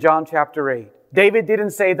in John chapter 8. David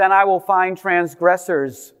didn't say, then I will find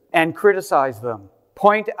transgressors and criticize them,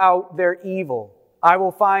 point out their evil. I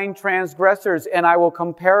will find transgressors and I will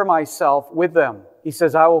compare myself with them. He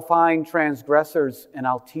says, I will find transgressors and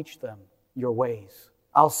I'll teach them your ways.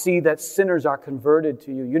 I'll see that sinners are converted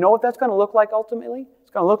to you. You know what that's going to look like ultimately?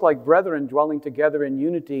 It's going to look like brethren dwelling together in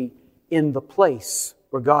unity in the place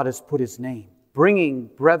where God has put His name. Bringing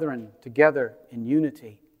brethren together in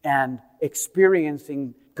unity and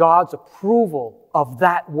experiencing God's approval of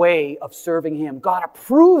that way of serving Him. God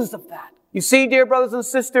approves of that. You see, dear brothers and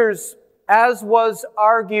sisters, as was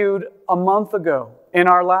argued a month ago in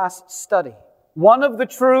our last study, one of the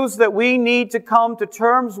truths that we need to come to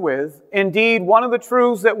terms with, indeed, one of the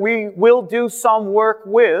truths that we will do some work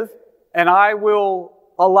with, and I will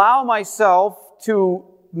allow myself to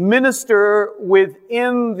minister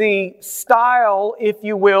within the style, if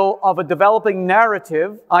you will, of a developing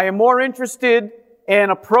narrative. I am more interested in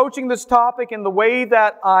approaching this topic in the way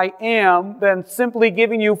that I am than simply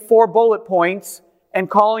giving you 4 bullet points and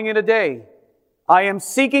calling it a day. I am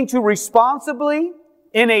seeking to responsibly,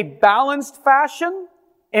 in a balanced fashion,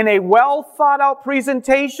 in a well thought out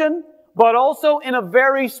presentation, but also in a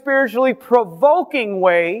very spiritually provoking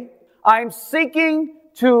way, I'm seeking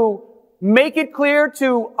to make it clear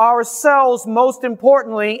to ourselves, most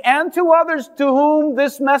importantly, and to others to whom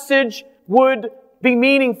this message would be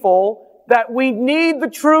meaningful, that we need the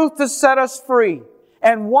truth to set us free.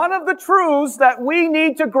 And one of the truths that we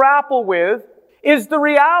need to grapple with is the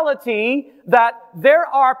reality that there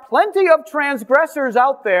are plenty of transgressors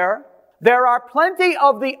out there. There are plenty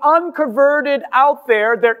of the unconverted out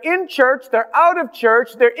there. They're in church, they're out of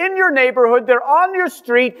church, they're in your neighborhood, they're on your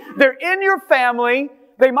street, they're in your family.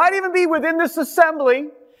 They might even be within this assembly.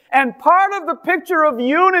 And part of the picture of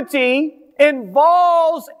unity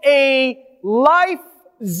involves a life,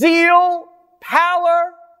 zeal,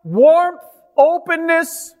 pallor, warmth,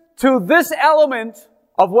 openness to this element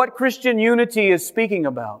of what Christian unity is speaking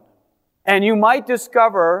about. And you might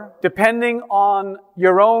discover, depending on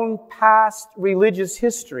your own past religious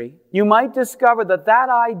history, you might discover that that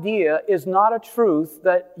idea is not a truth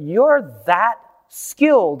that you're that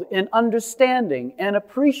skilled in understanding and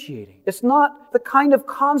appreciating. It's not the kind of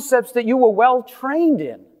concepts that you were well trained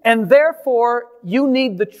in. And therefore, you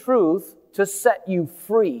need the truth to set you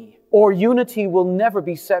free, or unity will never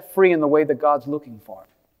be set free in the way that God's looking for.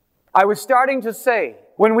 I was starting to say,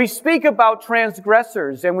 when we speak about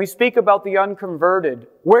transgressors and we speak about the unconverted,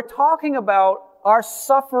 we're talking about our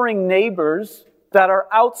suffering neighbors that are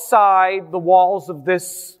outside the walls of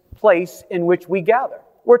this place in which we gather.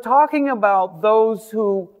 We're talking about those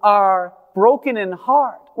who are broken in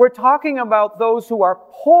heart. We're talking about those who are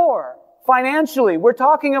poor financially. We're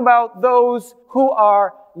talking about those who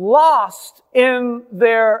are lost in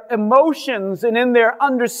their emotions and in their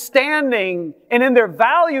understanding and in their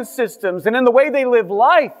value systems and in the way they live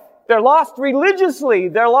life. They're lost religiously.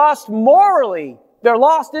 They're lost morally. They're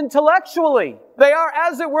lost intellectually. They are,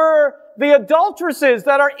 as it were, the adulteresses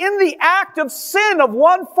that are in the act of sin of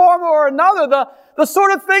one form or another. The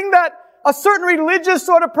sort of thing that a certain religious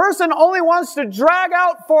sort of person only wants to drag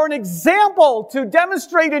out for an example to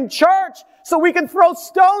demonstrate in church so we can throw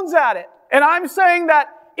stones at it. And I'm saying that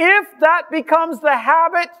if that becomes the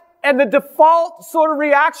habit and the default sort of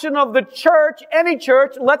reaction of the church, any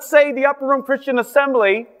church, let's say the Upper Room Christian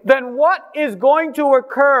Assembly, then what is going to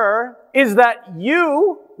occur is that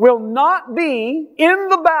you will not be in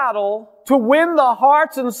the battle to win the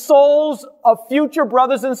hearts and souls of future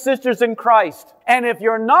brothers and sisters in Christ. And if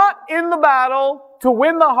you're not in the battle to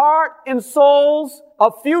win the heart and souls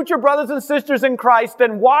of future brothers and sisters in Christ,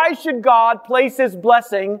 then why should God place His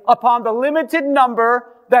blessing upon the limited number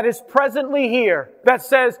that is presently here, that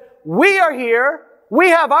says, we are here, we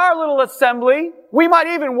have our little assembly, we might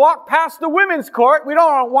even walk past the women's court, we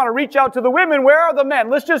don't want to reach out to the women, where are the men?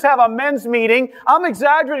 Let's just have a men's meeting. I'm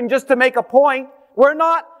exaggerating just to make a point. We're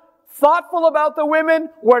not thoughtful about the women,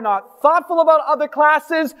 we're not thoughtful about other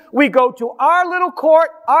classes. We go to our little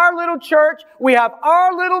court, our little church, we have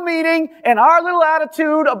our little meeting and our little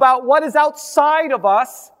attitude about what is outside of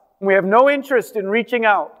us. We have no interest in reaching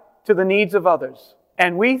out to the needs of others.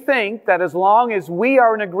 And we think that as long as we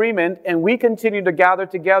are in agreement and we continue to gather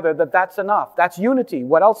together, that that's enough. That's unity.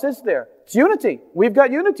 What else is there? It's unity. We've got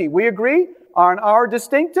unity. We agree on our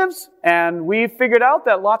distinctives, and we've figured out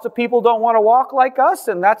that lots of people don't want to walk like us,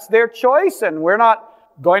 and that's their choice, and we're not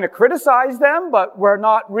going to criticize them, but we're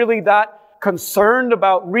not really that concerned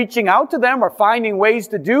about reaching out to them or finding ways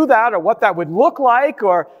to do that or what that would look like,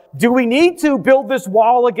 or do we need to build this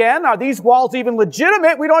wall again? Are these walls even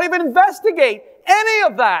legitimate? We don't even investigate any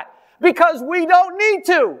of that because we don't need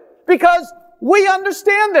to, because we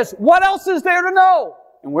understand this. What else is there to know?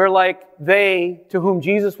 And we're like they to whom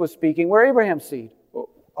Jesus was speaking. We're Abraham's seed.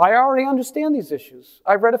 I already understand these issues.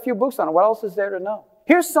 I've read a few books on it. What else is there to know?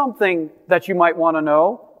 Here's something that you might want to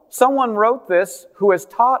know. Someone wrote this who has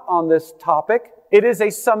taught on this topic. It is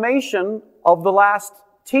a summation of the last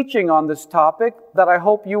teaching on this topic that I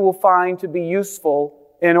hope you will find to be useful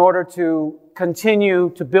in order to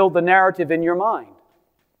continue to build the narrative in your mind.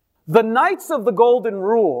 The Knights of the Golden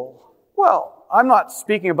Rule. Well, I'm not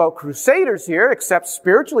speaking about crusaders here, except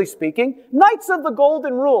spiritually speaking. Knights of the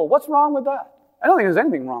Golden Rule. What's wrong with that? I don't think there's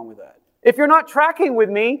anything wrong with that. If you're not tracking with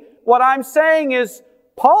me, what I'm saying is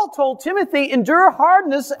Paul told Timothy, endure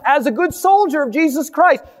hardness as a good soldier of Jesus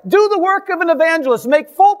Christ. Do the work of an evangelist.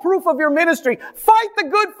 Make full proof of your ministry. Fight the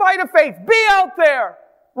good fight of faith. Be out there,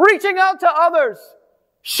 reaching out to others,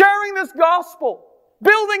 sharing this gospel,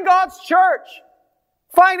 building God's church,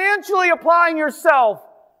 financially applying yourself,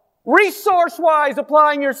 resource-wise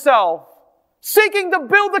applying yourself, seeking to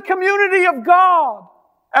build the community of God.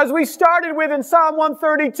 As we started with in Psalm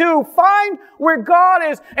 132, find where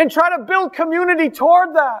God is and try to build community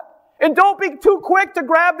toward that. And don't be too quick to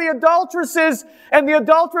grab the adulteresses and the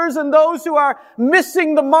adulterers and those who are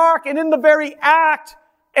missing the mark and in the very act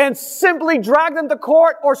and simply drag them to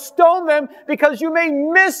court or stone them because you may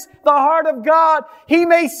miss the heart of God. He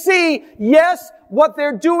may see, yes, what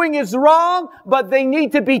they're doing is wrong, but they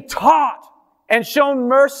need to be taught and shown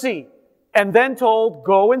mercy and then told,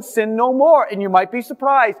 go and sin no more. And you might be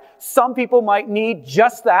surprised. Some people might need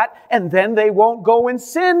just that, and then they won't go and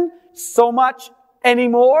sin so much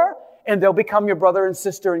anymore, and they'll become your brother and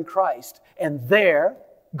sister in Christ. And there,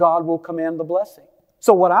 God will command the blessing.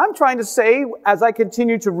 So what I'm trying to say as I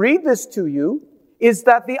continue to read this to you is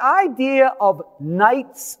that the idea of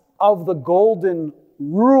Knights of the Golden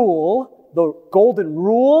Rule,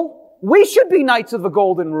 we should be Knights of the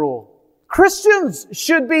Golden Rule. Christians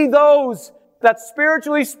should be those that,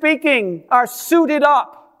 spiritually speaking, are suited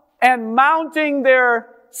up and mounting their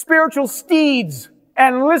spiritual steeds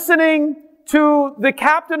and listening to the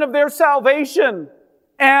captain of their salvation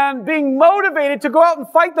and being motivated to go out and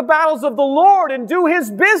fight the battles of the Lord and do His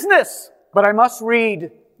business. But I must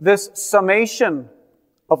read this summation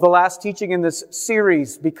of the last teaching in this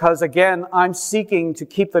series because, again, I'm seeking to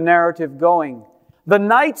keep the narrative going. The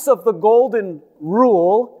Knights of the Golden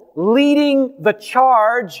Rule, leading the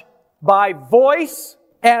charge by voice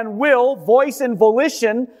and will, voice and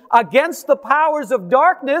volition, against the powers of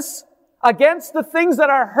darkness, against the things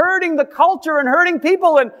that are hurting the culture and hurting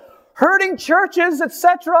people and hurting churches,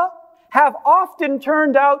 etc., have often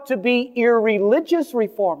turned out to be irreligious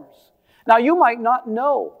reformers. Now, you might not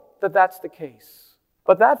know that that's the case,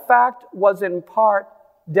 but that fact was in part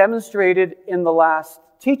demonstrated in the last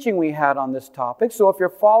teaching we had on this topic. So if you're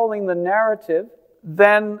following the narrative,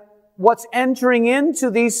 then what's entering into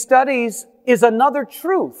these studies is another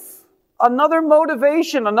truth, another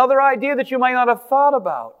motivation, another idea that you might not have thought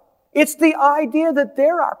about. It's the idea that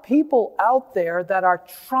there are people out there that are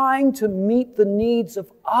trying to meet the needs of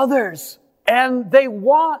others, and they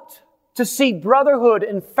want to see brotherhood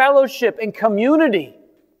and fellowship and community.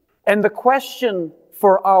 And the question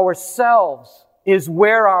for ourselves is,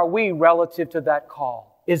 where are we relative to that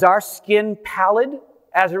call? Is our skin pallid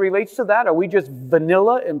as it relates to that? Are we just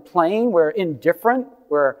vanilla and plain? We're indifferent?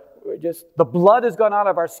 We're just, the blood has gone out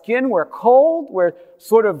of our skin. We're cold. We're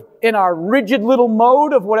sort of in our rigid little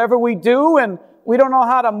mode of whatever we do, and we don't know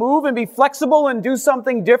how to move and be flexible and do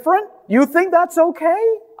something different. You think that's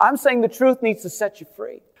okay? I'm saying the truth needs to set you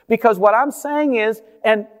free. Because what I'm saying is,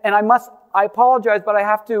 and I apologize, but I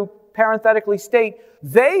have to parenthetically state,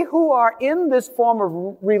 they who are in this form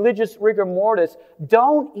of religious rigor mortis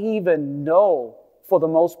don't even know, for the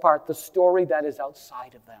most part, the story that is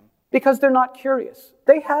outside of them. Because they're not curious.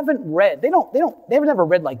 They haven't read. They've never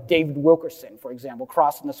read like David Wilkerson, for example,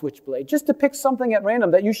 Crossing the Switchblade, just to pick something at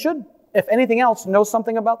random that you should, if anything else, know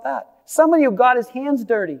something about that. Somebody who got his hands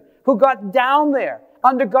dirty, who got down there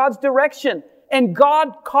under God's direction, and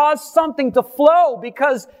God caused something to flow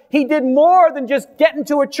because He did more than just get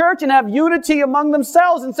into a church and have unity among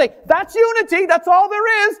themselves and say, that's unity, that's all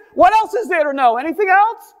there is. What else is there to know? Anything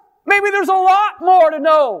else? Maybe there's a lot more to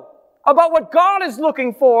know about what God is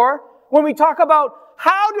looking for when we talk about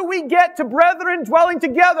how do we get to brethren dwelling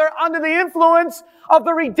together under the influence of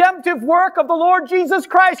the redemptive work of the Lord Jesus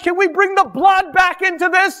Christ. Can we bring the blood back into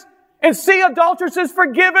this and see adulteresses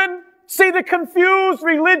forgiven, see the confused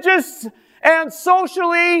religious and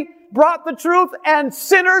socially brought the truth, and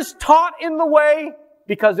sinners taught in the way?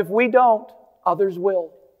 Because if we don't, others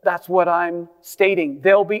will. That's what I'm stating.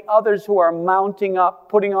 There'll be others who are mounting up,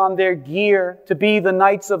 putting on their gear to be the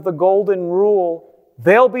Knights of the Golden Rule.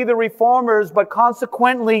 They'll be the reformers, but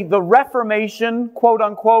consequently the Reformation, quote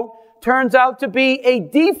unquote, turns out to be a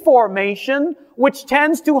deformation which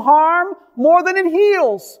tends to harm more than it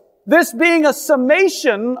heals. This being a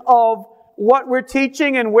summation of what we're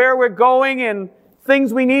teaching and where we're going and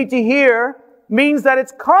things we need to hear means that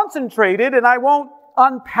it's concentrated, and I won't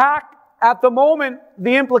unpack at the moment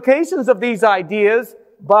the implications of these ideas,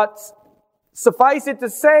 but suffice it to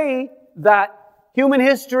say that human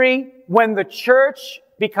history, when the church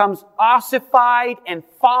becomes ossified and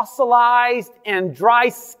fossilized and dry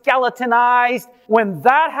skeletonized, when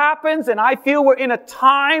that happens, and I feel we're in a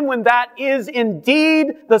time when that is indeed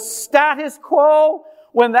the status quo,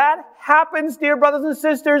 when that happens, dear brothers and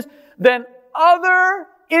sisters, then other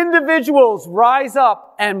individuals rise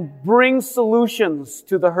up and bring solutions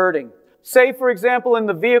to the hurting. Say, for example, in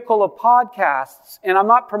the vehicle of podcasts, and I'm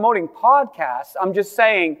not promoting podcasts, I'm just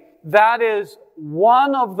saying that is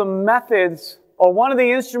one of the methods or one of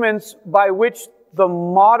the instruments by which the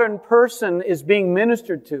modern person is being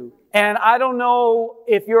ministered to. And I don't know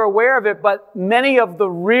if you're aware of it, but many of the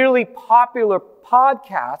really popular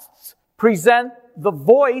podcasts present the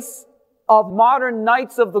voice of modern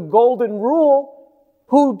Knights of the Golden Rule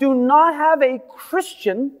who do not have a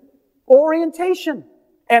Christian orientation.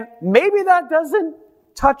 And maybe that doesn't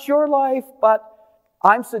touch your life, but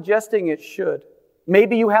I'm suggesting it should.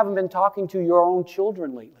 Maybe you haven't been talking to your own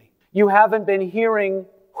children lately. You haven't been hearing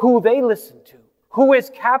who they listen to, who has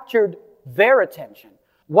captured their attention,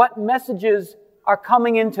 what messages are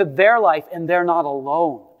coming into their life, and they're not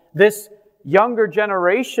alone. This younger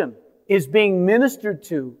generation is being ministered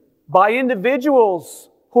to by individuals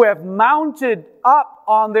who have mounted up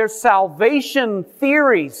on their salvation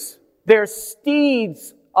theories, their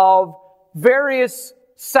steeds of various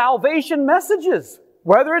salvation messages,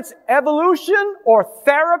 whether it's evolution or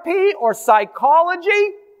therapy or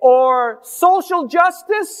psychology or social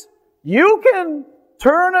justice. You can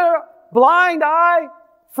turn a blind eye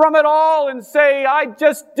from it all and say, I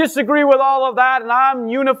just disagree with all of that and I'm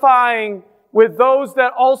unifying with those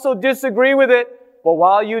that also disagree with it. But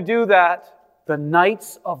while you do that, the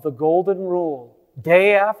Knights of the Golden Rule,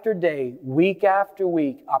 day after day, week after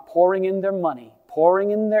week, are pouring in their money,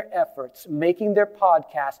 pouring in their efforts, making their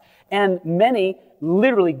podcasts, and many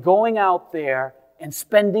literally going out there and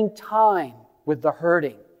spending time with the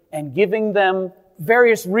hurting and giving them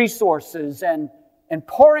various resources and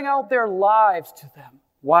pouring out their lives to them,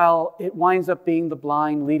 while it winds up being the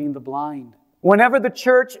blind leading the blind. Whenever the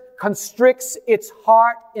church constricts its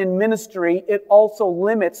heart in ministry, it also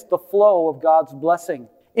limits the flow of God's blessing.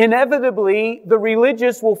 Inevitably, the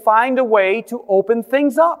religious will find a way to open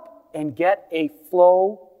things up and get a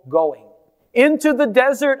flow going. Into the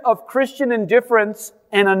desert of Christian indifference,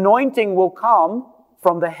 an anointing will come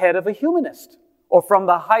from the head of a humanist or from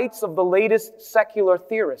the heights of the latest secular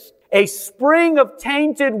theorist. A spring of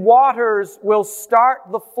tainted waters will start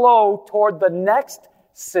the flow toward the next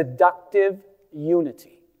seductive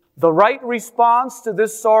unity. The right response to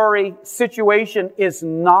this sorry situation is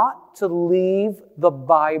not to leave the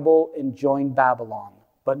Bible and join Babylon,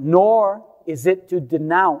 but nor is it to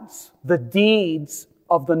denounce the deeds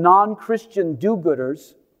of the non-Christian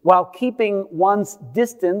do-gooders while keeping one's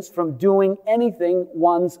distance from doing anything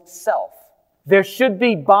one's self. There should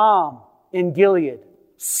be balm in Gilead,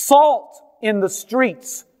 salt in the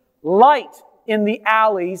streets, light in the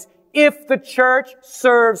alleys, if the church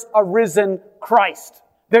serves a risen Christ.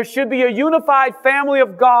 There should be a unified family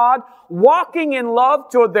of God walking in love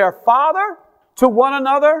toward their Father, to one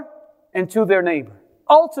another, and to their neighbor.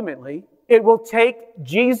 Ultimately, it will take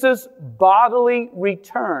Jesus' bodily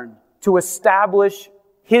return to establish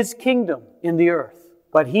His kingdom in the earth.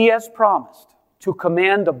 But He has promised to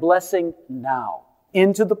command a blessing now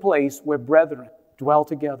into the place where brethren dwell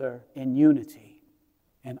together in unity.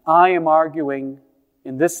 And I am arguing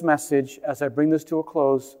in this message, as I bring this to a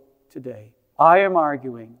close today, I am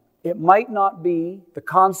arguing it might not be the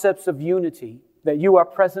concepts of unity that you are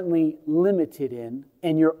presently limited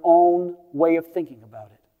in your own way of thinking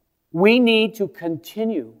about it. We need to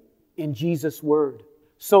continue in Jesus' Word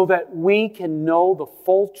so that we can know the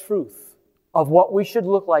full truth of what we should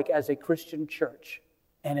look like as a Christian church.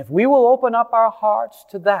 And if we will open up our hearts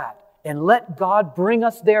to that and let God bring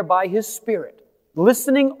us there by His Spirit,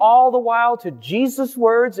 listening all the while to Jesus'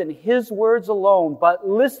 words and His words alone, but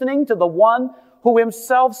listening to the one who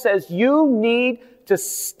Himself says, you need to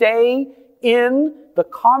stay in the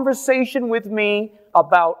conversation with me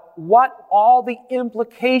about what all the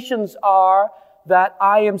implications are that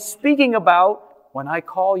I am speaking about when I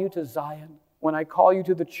call you to Zion, when I call you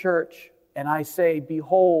to the church, and I say,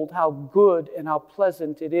 behold, how good and how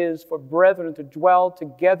pleasant it is for brethren to dwell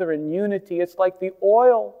together in unity. It's like the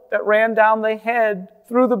oil that ran down the head,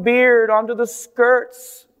 through the beard, onto the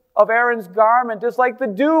skirts of Aaron's garment. It's like the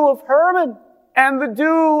dew of Hermon and the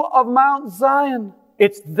dew of Mount Zion.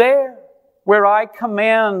 It's there where I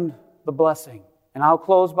command the blessing. And I'll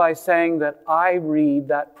close by saying that I read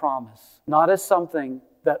that promise not as something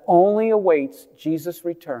that only awaits Jesus'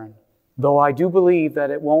 return, though I do believe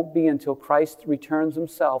that it won't be until Christ returns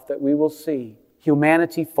Himself that we will see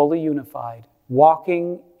humanity fully unified,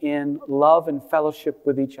 walking in love and fellowship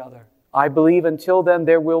with each other. I believe until then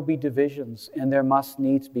there will be divisions, and there must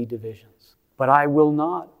needs be divisions. But I will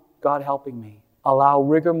not, God helping me, allow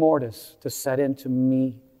rigor mortis to set into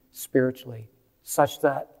me spiritually, such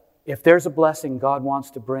that if there's a blessing God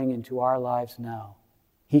wants to bring into our lives now,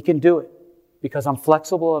 He can do it because I'm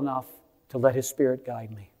flexible enough to let His Spirit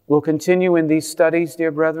guide me. We'll continue in these studies,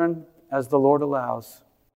 dear brethren, as the Lord allows.